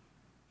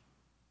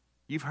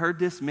 You've heard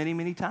this many,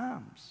 many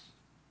times.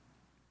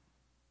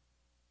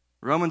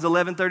 Romans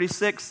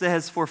 11:36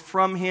 says, for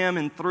from him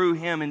and through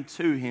him and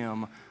to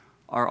him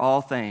are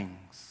all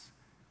things.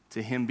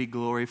 To him be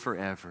glory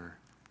forever.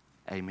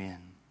 Amen.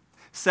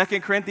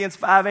 2 Corinthians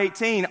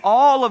 5:18,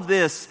 all of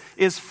this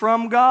is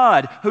from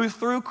God, who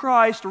through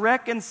Christ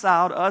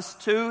reconciled us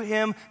to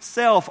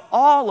himself.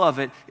 All of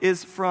it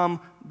is from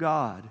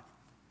God.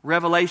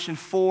 Revelation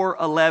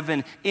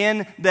 4:11,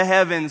 in the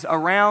heavens,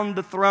 around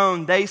the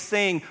throne, they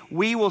sing,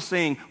 we will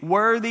sing,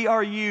 worthy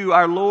are you,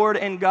 our Lord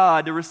and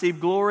God, to receive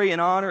glory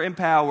and honor and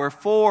power,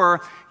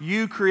 for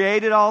you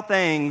created all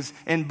things,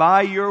 and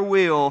by your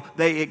will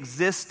they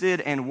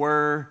existed and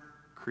were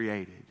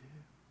created.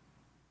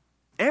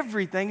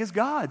 Everything is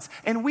God's,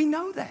 and we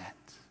know that.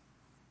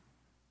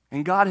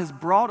 And God has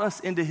brought us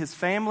into his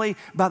family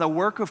by the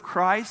work of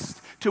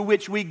Christ, to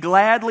which we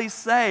gladly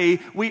say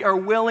we are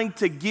willing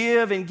to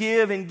give and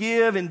give and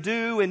give and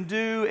do and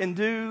do and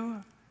do.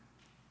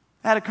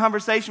 I had a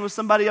conversation with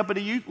somebody up at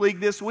a youth league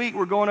this week.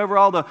 We're going over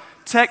all the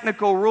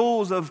technical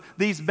rules of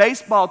these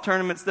baseball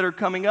tournaments that are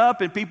coming up,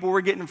 and people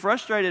were getting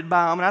frustrated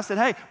by them. And I said,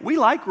 hey, we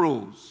like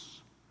rules.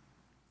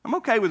 I'm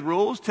okay with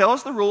rules. Tell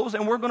us the rules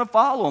and we're going to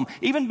follow them.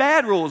 Even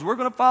bad rules, we're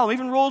going to follow them.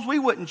 Even rules we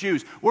wouldn't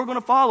choose, we're going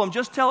to follow them.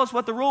 Just tell us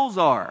what the rules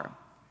are.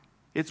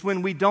 It's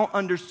when we don't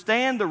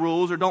understand the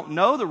rules or don't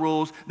know the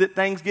rules that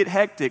things get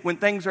hectic, when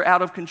things are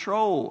out of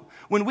control.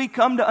 When we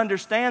come to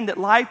understand that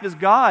life is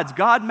God's,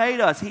 God made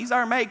us, he's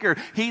our maker,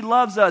 he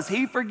loves us,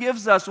 he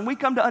forgives us. When we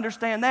come to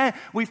understand that,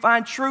 we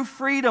find true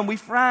freedom, we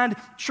find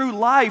true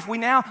life. We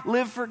now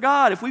live for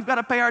God. If we've got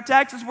to pay our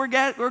taxes, we're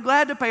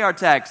glad to pay our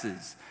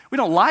taxes. We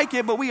don't like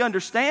it, but we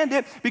understand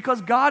it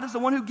because God is the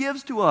one who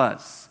gives to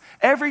us.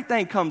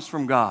 Everything comes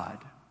from God.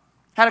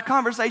 Had a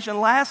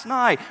conversation last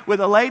night with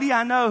a lady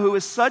I know who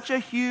is such a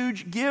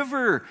huge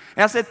giver.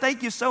 And I said,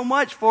 thank you so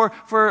much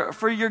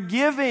for your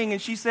giving.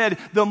 And she said,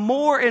 the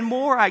more and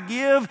more I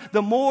give,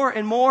 the more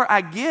and more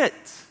I get.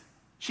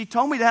 She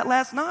told me that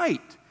last night.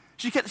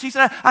 She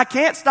said, I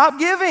can't stop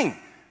giving.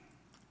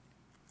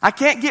 I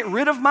can't get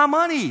rid of my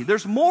money.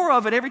 There's more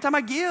of it every time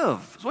I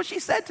give. That's what she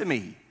said to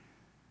me.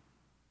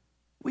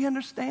 We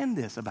understand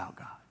this about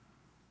God.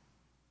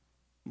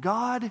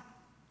 God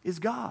is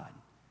God.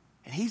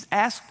 And he's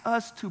asked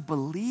us to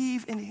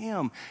believe in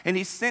him. And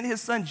he sent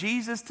his son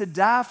Jesus to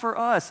die for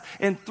us.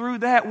 And through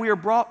that, we are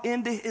brought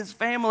into his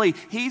family.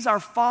 He's our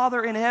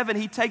Father in heaven.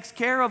 He takes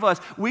care of us.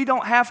 We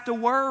don't have to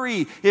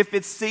worry. If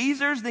it's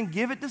Caesar's, then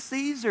give it to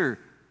Caesar.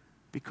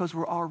 Because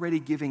we're already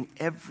giving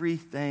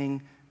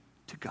everything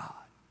to God.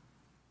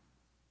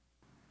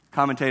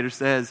 Commentator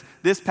says,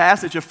 this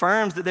passage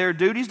affirms that there are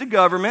duties to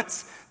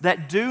governments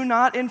that do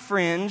not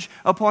infringe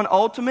upon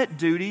ultimate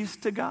duties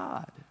to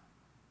God.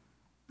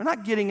 They're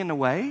not getting in the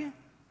way.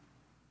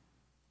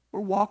 We're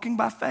walking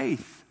by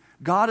faith.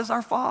 God is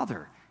our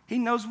Father. He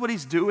knows what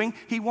He's doing.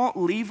 He won't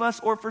leave us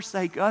or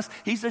forsake us.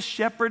 He's a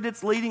shepherd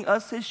that's leading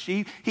us, His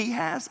sheep. He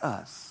has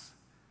us.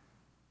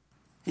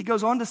 He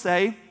goes on to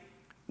say,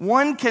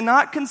 one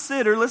cannot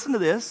consider, listen to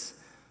this,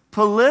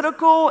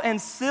 political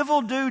and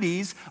civil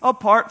duties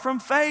apart from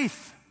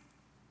faith,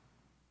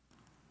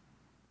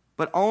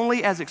 but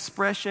only as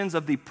expressions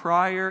of the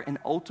prior and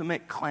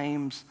ultimate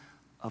claims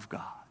of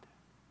God.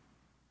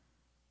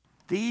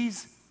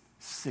 These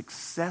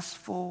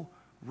successful,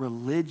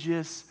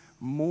 religious,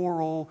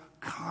 moral,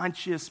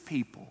 conscious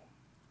people,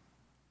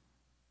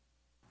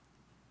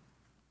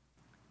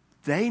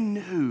 they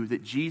knew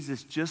that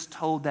Jesus just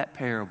told that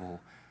parable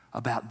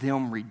about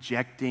them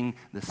rejecting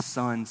the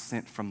Son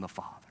sent from the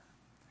Father.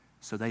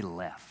 So they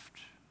left.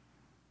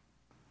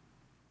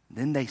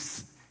 Then they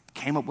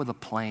came up with a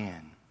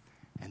plan,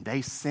 and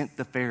they sent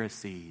the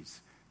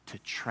Pharisees to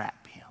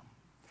trap him.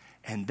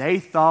 And they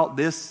thought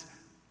this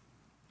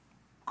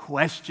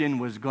question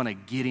was going to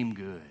get him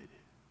good.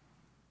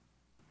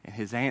 And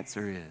his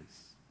answer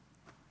is,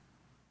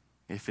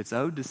 if it's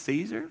owed to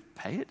Caesar,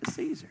 pay it to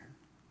Caesar.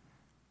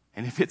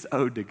 And if it's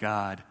owed to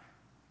God,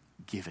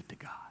 give it to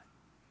God.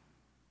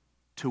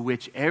 To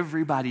which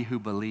everybody who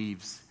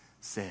believes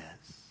says,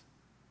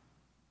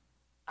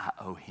 I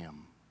owe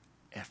him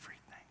everything.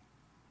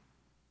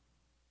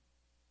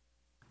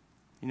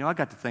 You know, I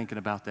got to thinking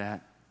about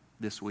that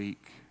this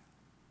week.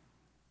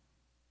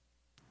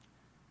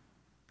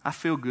 I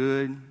feel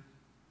good.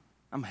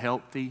 I'm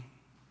healthy.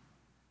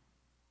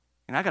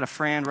 And I got a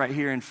friend right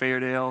here in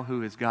Fairdale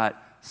who has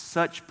got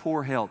such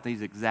poor health. He's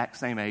the exact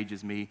same age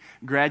as me,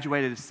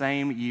 graduated the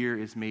same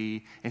year as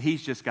me, and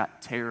he's just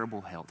got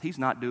terrible health. He's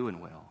not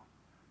doing well.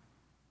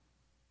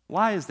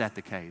 Why is that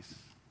the case?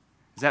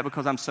 Is that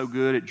because I'm so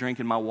good at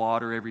drinking my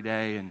water every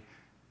day and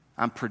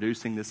I'm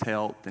producing this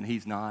health and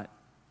he's not?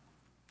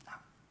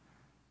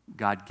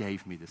 God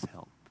gave me this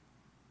health.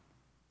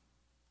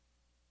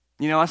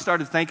 You know, I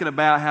started thinking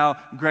about how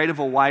great of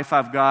a wife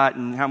I've got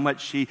and how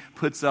much she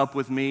puts up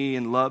with me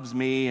and loves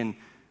me. And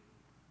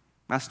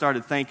I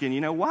started thinking,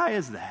 you know, why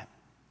is that?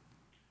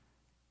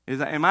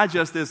 Am I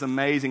just this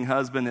amazing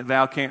husband that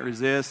Val can't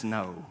resist?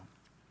 No.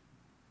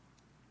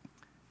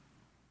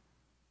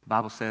 The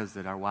Bible says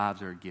that our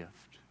wives are a gift.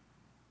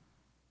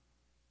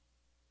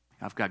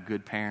 I've got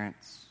good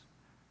parents.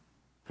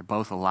 They're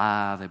both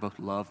alive. They both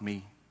love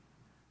me.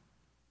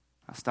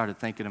 I started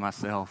thinking to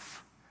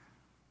myself,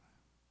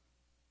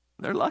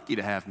 they're lucky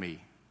to have me.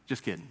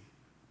 Just kidding.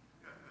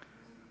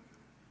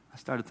 I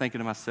started thinking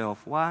to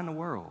myself, why in the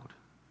world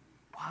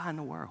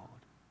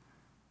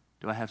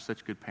do I have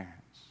such good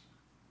parents?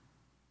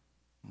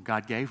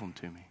 God gave them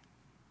to me.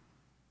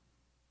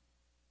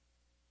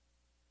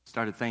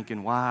 Started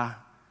thinking, why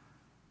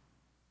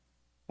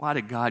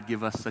did God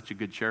give us such a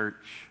good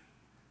church?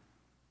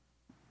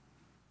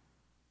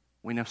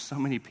 We know so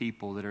many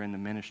people that are in the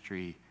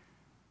ministry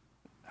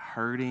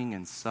hurting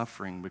and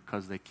suffering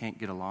because they can't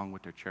get along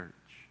with their church.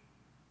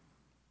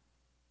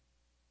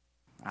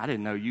 I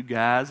didn't know you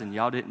guys, and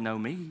y'all didn't know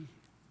me.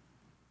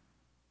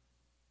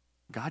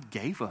 God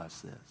gave us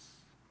this.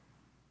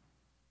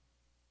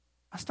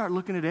 I start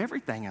looking at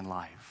everything in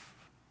life.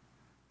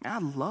 I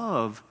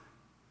love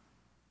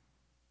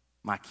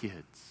my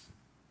kids.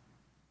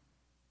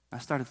 I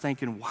started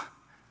thinking,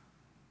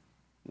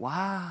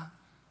 why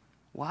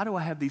do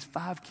I have these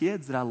 5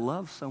 kids that I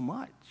love so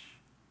much?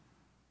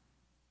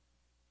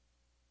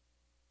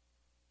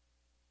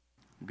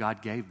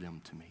 God gave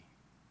them to me.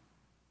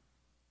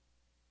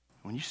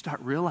 When you start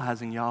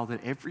realizing, y'all,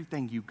 that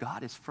everything you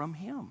got is from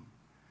Him.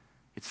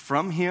 It's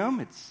from Him,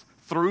 it's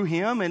through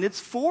Him, and it's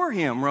for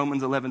Him,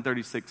 Romans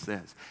 11:36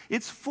 says.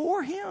 It's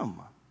for Him.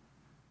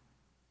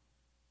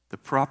 The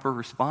proper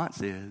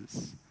response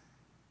is,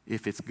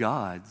 if it's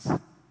God's,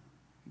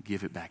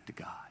 give it back to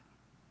God.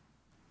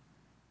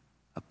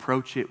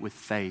 Approach it with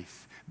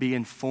faith. Be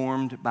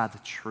informed by the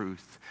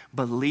truth.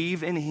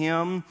 Believe in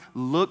Him,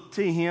 look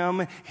to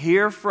Him,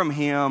 hear from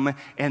Him,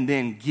 and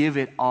then give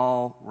it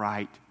all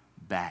right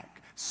back.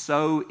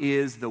 So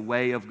is the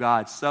way of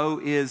God.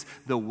 So is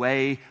the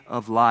way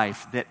of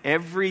life. That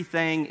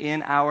everything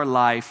in our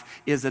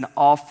life is an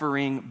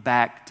offering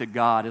back to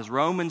God. As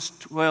Romans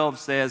 12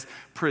 says,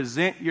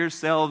 present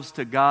yourselves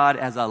to God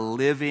as a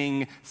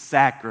living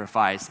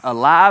sacrifice.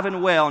 Alive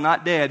and well,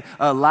 not dead.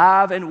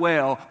 Alive and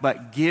well,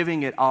 but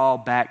giving it all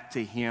back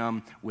to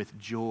Him with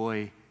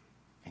joy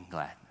and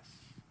gladness.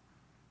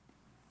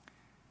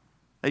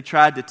 They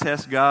tried to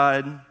test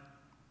God.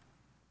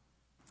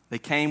 They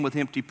came with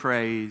empty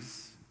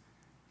praise.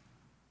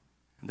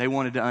 They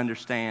wanted to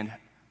understand,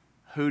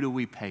 who do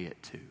we pay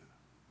it to?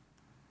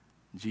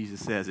 Jesus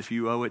says, if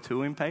you owe it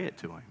to Him, pay it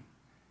to Him.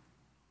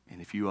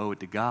 And if you owe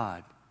it to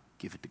God,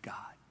 give it to God.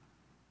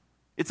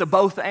 It's a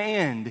both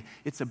and.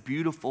 It's a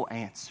beautiful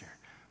answer.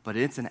 But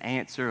it's an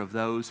answer of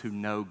those who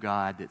know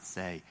God that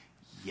say,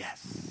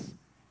 yes,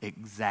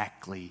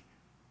 exactly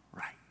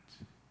right.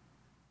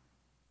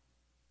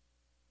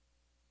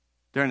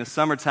 During the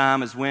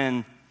summertime is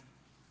when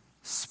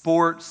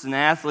sports and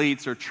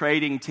athletes are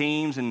trading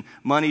teams and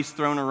money's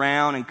thrown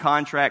around and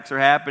contracts are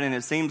happening.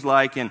 It seems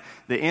like in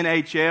the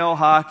NHL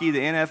hockey, the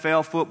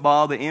NFL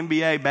football, the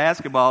NBA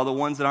basketball, the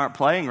ones that aren't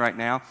playing right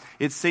now,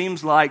 it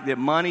seems like that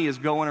money is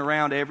going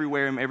around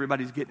everywhere and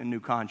everybody's getting a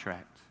new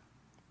contract.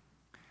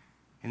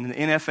 In the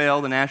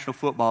NFL, the National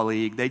Football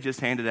League, they just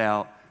handed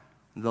out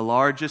the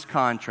largest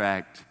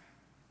contract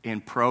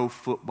in pro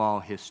football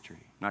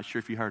history. Not sure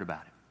if you heard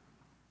about it.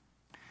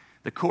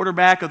 The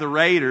quarterback of the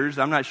Raiders,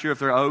 I'm not sure if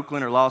they're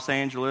Oakland or Los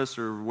Angeles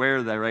or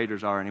where the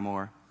Raiders are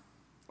anymore,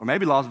 or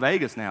maybe Las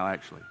Vegas now,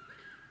 actually.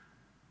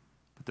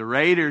 But the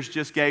Raiders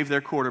just gave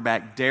their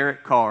quarterback,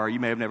 Derek Carr,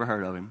 you may have never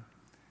heard of him,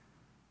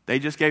 they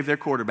just gave their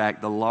quarterback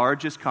the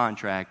largest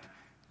contract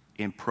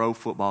in pro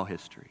football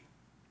history.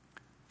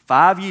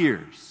 5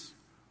 years,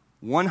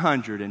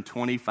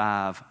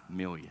 $125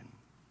 million.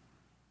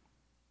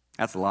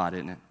 That's a lot,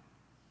 isn't it?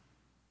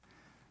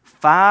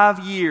 5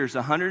 years,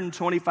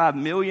 $125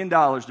 million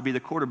to be the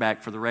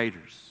quarterback for the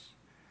Raiders.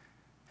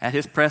 At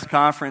his press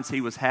conference, he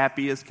was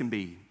happy as can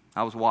be.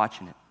 I was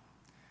watching it.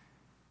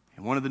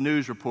 And one of the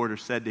news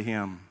reporters said to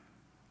him,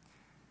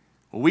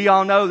 "Well, we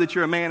all know that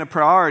you're a man of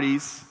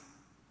priorities.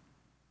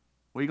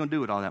 What are you going to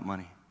do with all that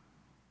money?"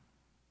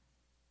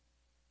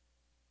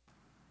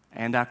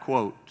 And I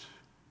quote,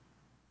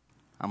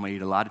 "I'm going to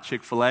eat a lot of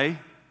Chick-fil-A."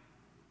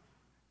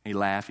 He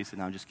laughed. He said,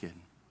 "No, I'm just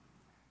kidding."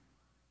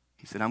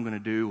 He said, "I'm going to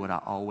do what I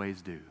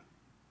always do.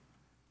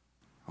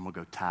 I'm going to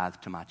go tithe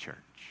to my church."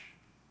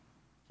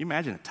 Can you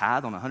imagine a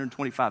tithe on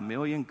 $125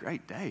 million?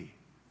 Great day.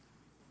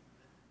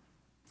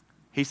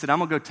 He said, "I'm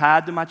going to go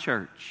tithe to my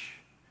church.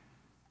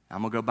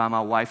 I'm going to go buy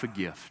my wife a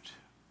gift,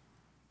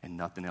 and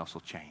nothing else will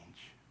change."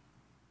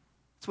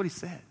 That's what he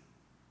said.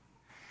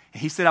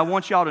 And he said, "I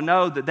want y'all to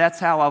know that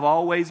that's how I've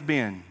always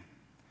been."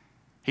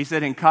 He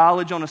said, "In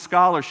college on a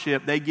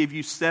scholarship, they give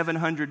you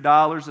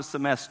 $700 a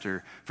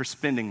semester for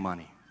spending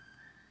money."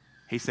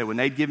 He said, when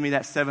they'd give me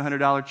that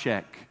 $700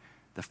 check,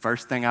 the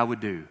first thing I would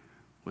do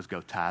was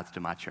go tithe to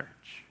my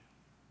church.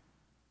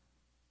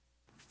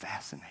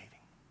 Fascinating.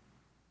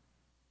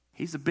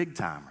 He's a big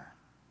timer.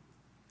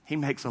 He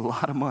makes a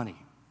lot of money.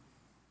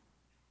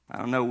 I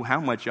don't know how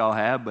much y'all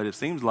have, but it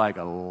seems like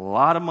a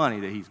lot of money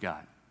that he's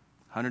got.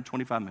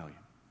 $125 million.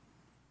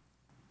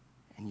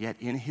 And yet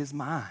in his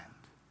mind,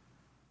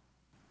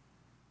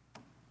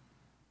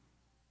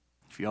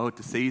 if you owe it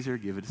to Caesar,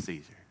 give it to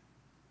Caesar.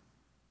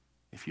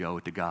 If you owe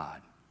it to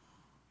God,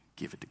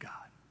 give it to God.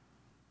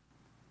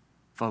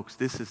 Folks,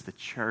 this is the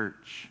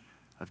church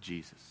of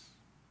Jesus.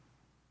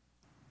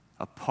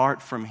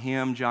 Apart from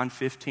him, John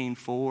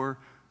 15:4,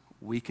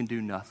 we can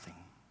do nothing.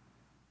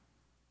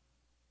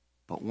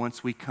 But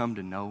once we come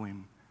to know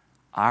him,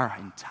 our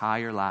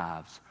entire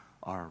lives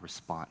are a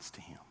response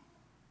to him.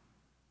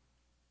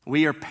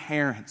 We are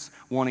parents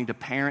wanting to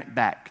parent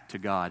back to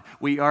God.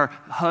 We are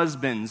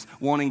husbands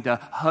wanting to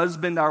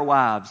husband our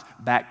wives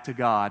back to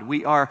God.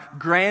 We are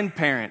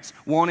grandparents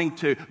wanting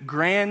to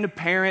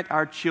grandparent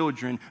our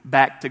children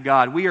back to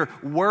God. We are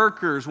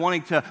workers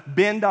wanting to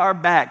bend our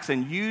backs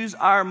and use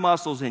our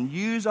muscles and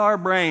use our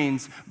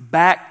brains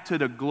back to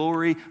the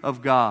glory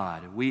of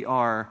God. We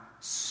are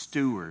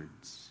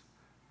stewards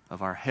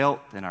of our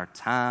health and our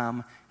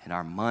time and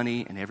our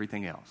money and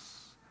everything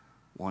else,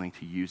 wanting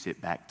to use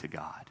it back to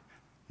God.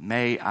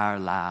 May our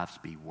lives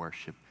be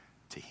worship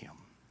to him.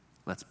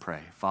 Let's pray.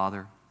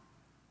 Father,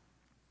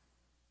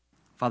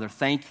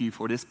 thank you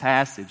for this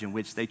passage in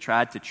which they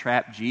tried to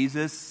trap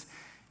Jesus.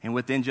 And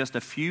within just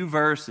a few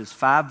verses,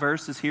 5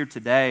 verses here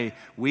today,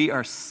 we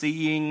are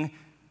seeing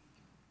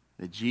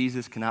that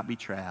Jesus cannot be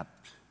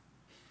trapped.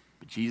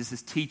 But Jesus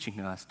is teaching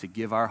us to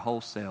give our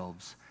whole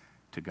selves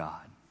to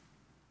God.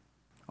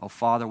 Oh,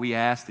 Father, we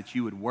ask that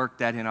you would work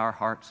that in our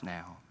hearts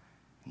now.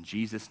 In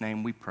Jesus'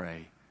 name we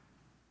pray.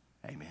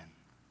 Amen.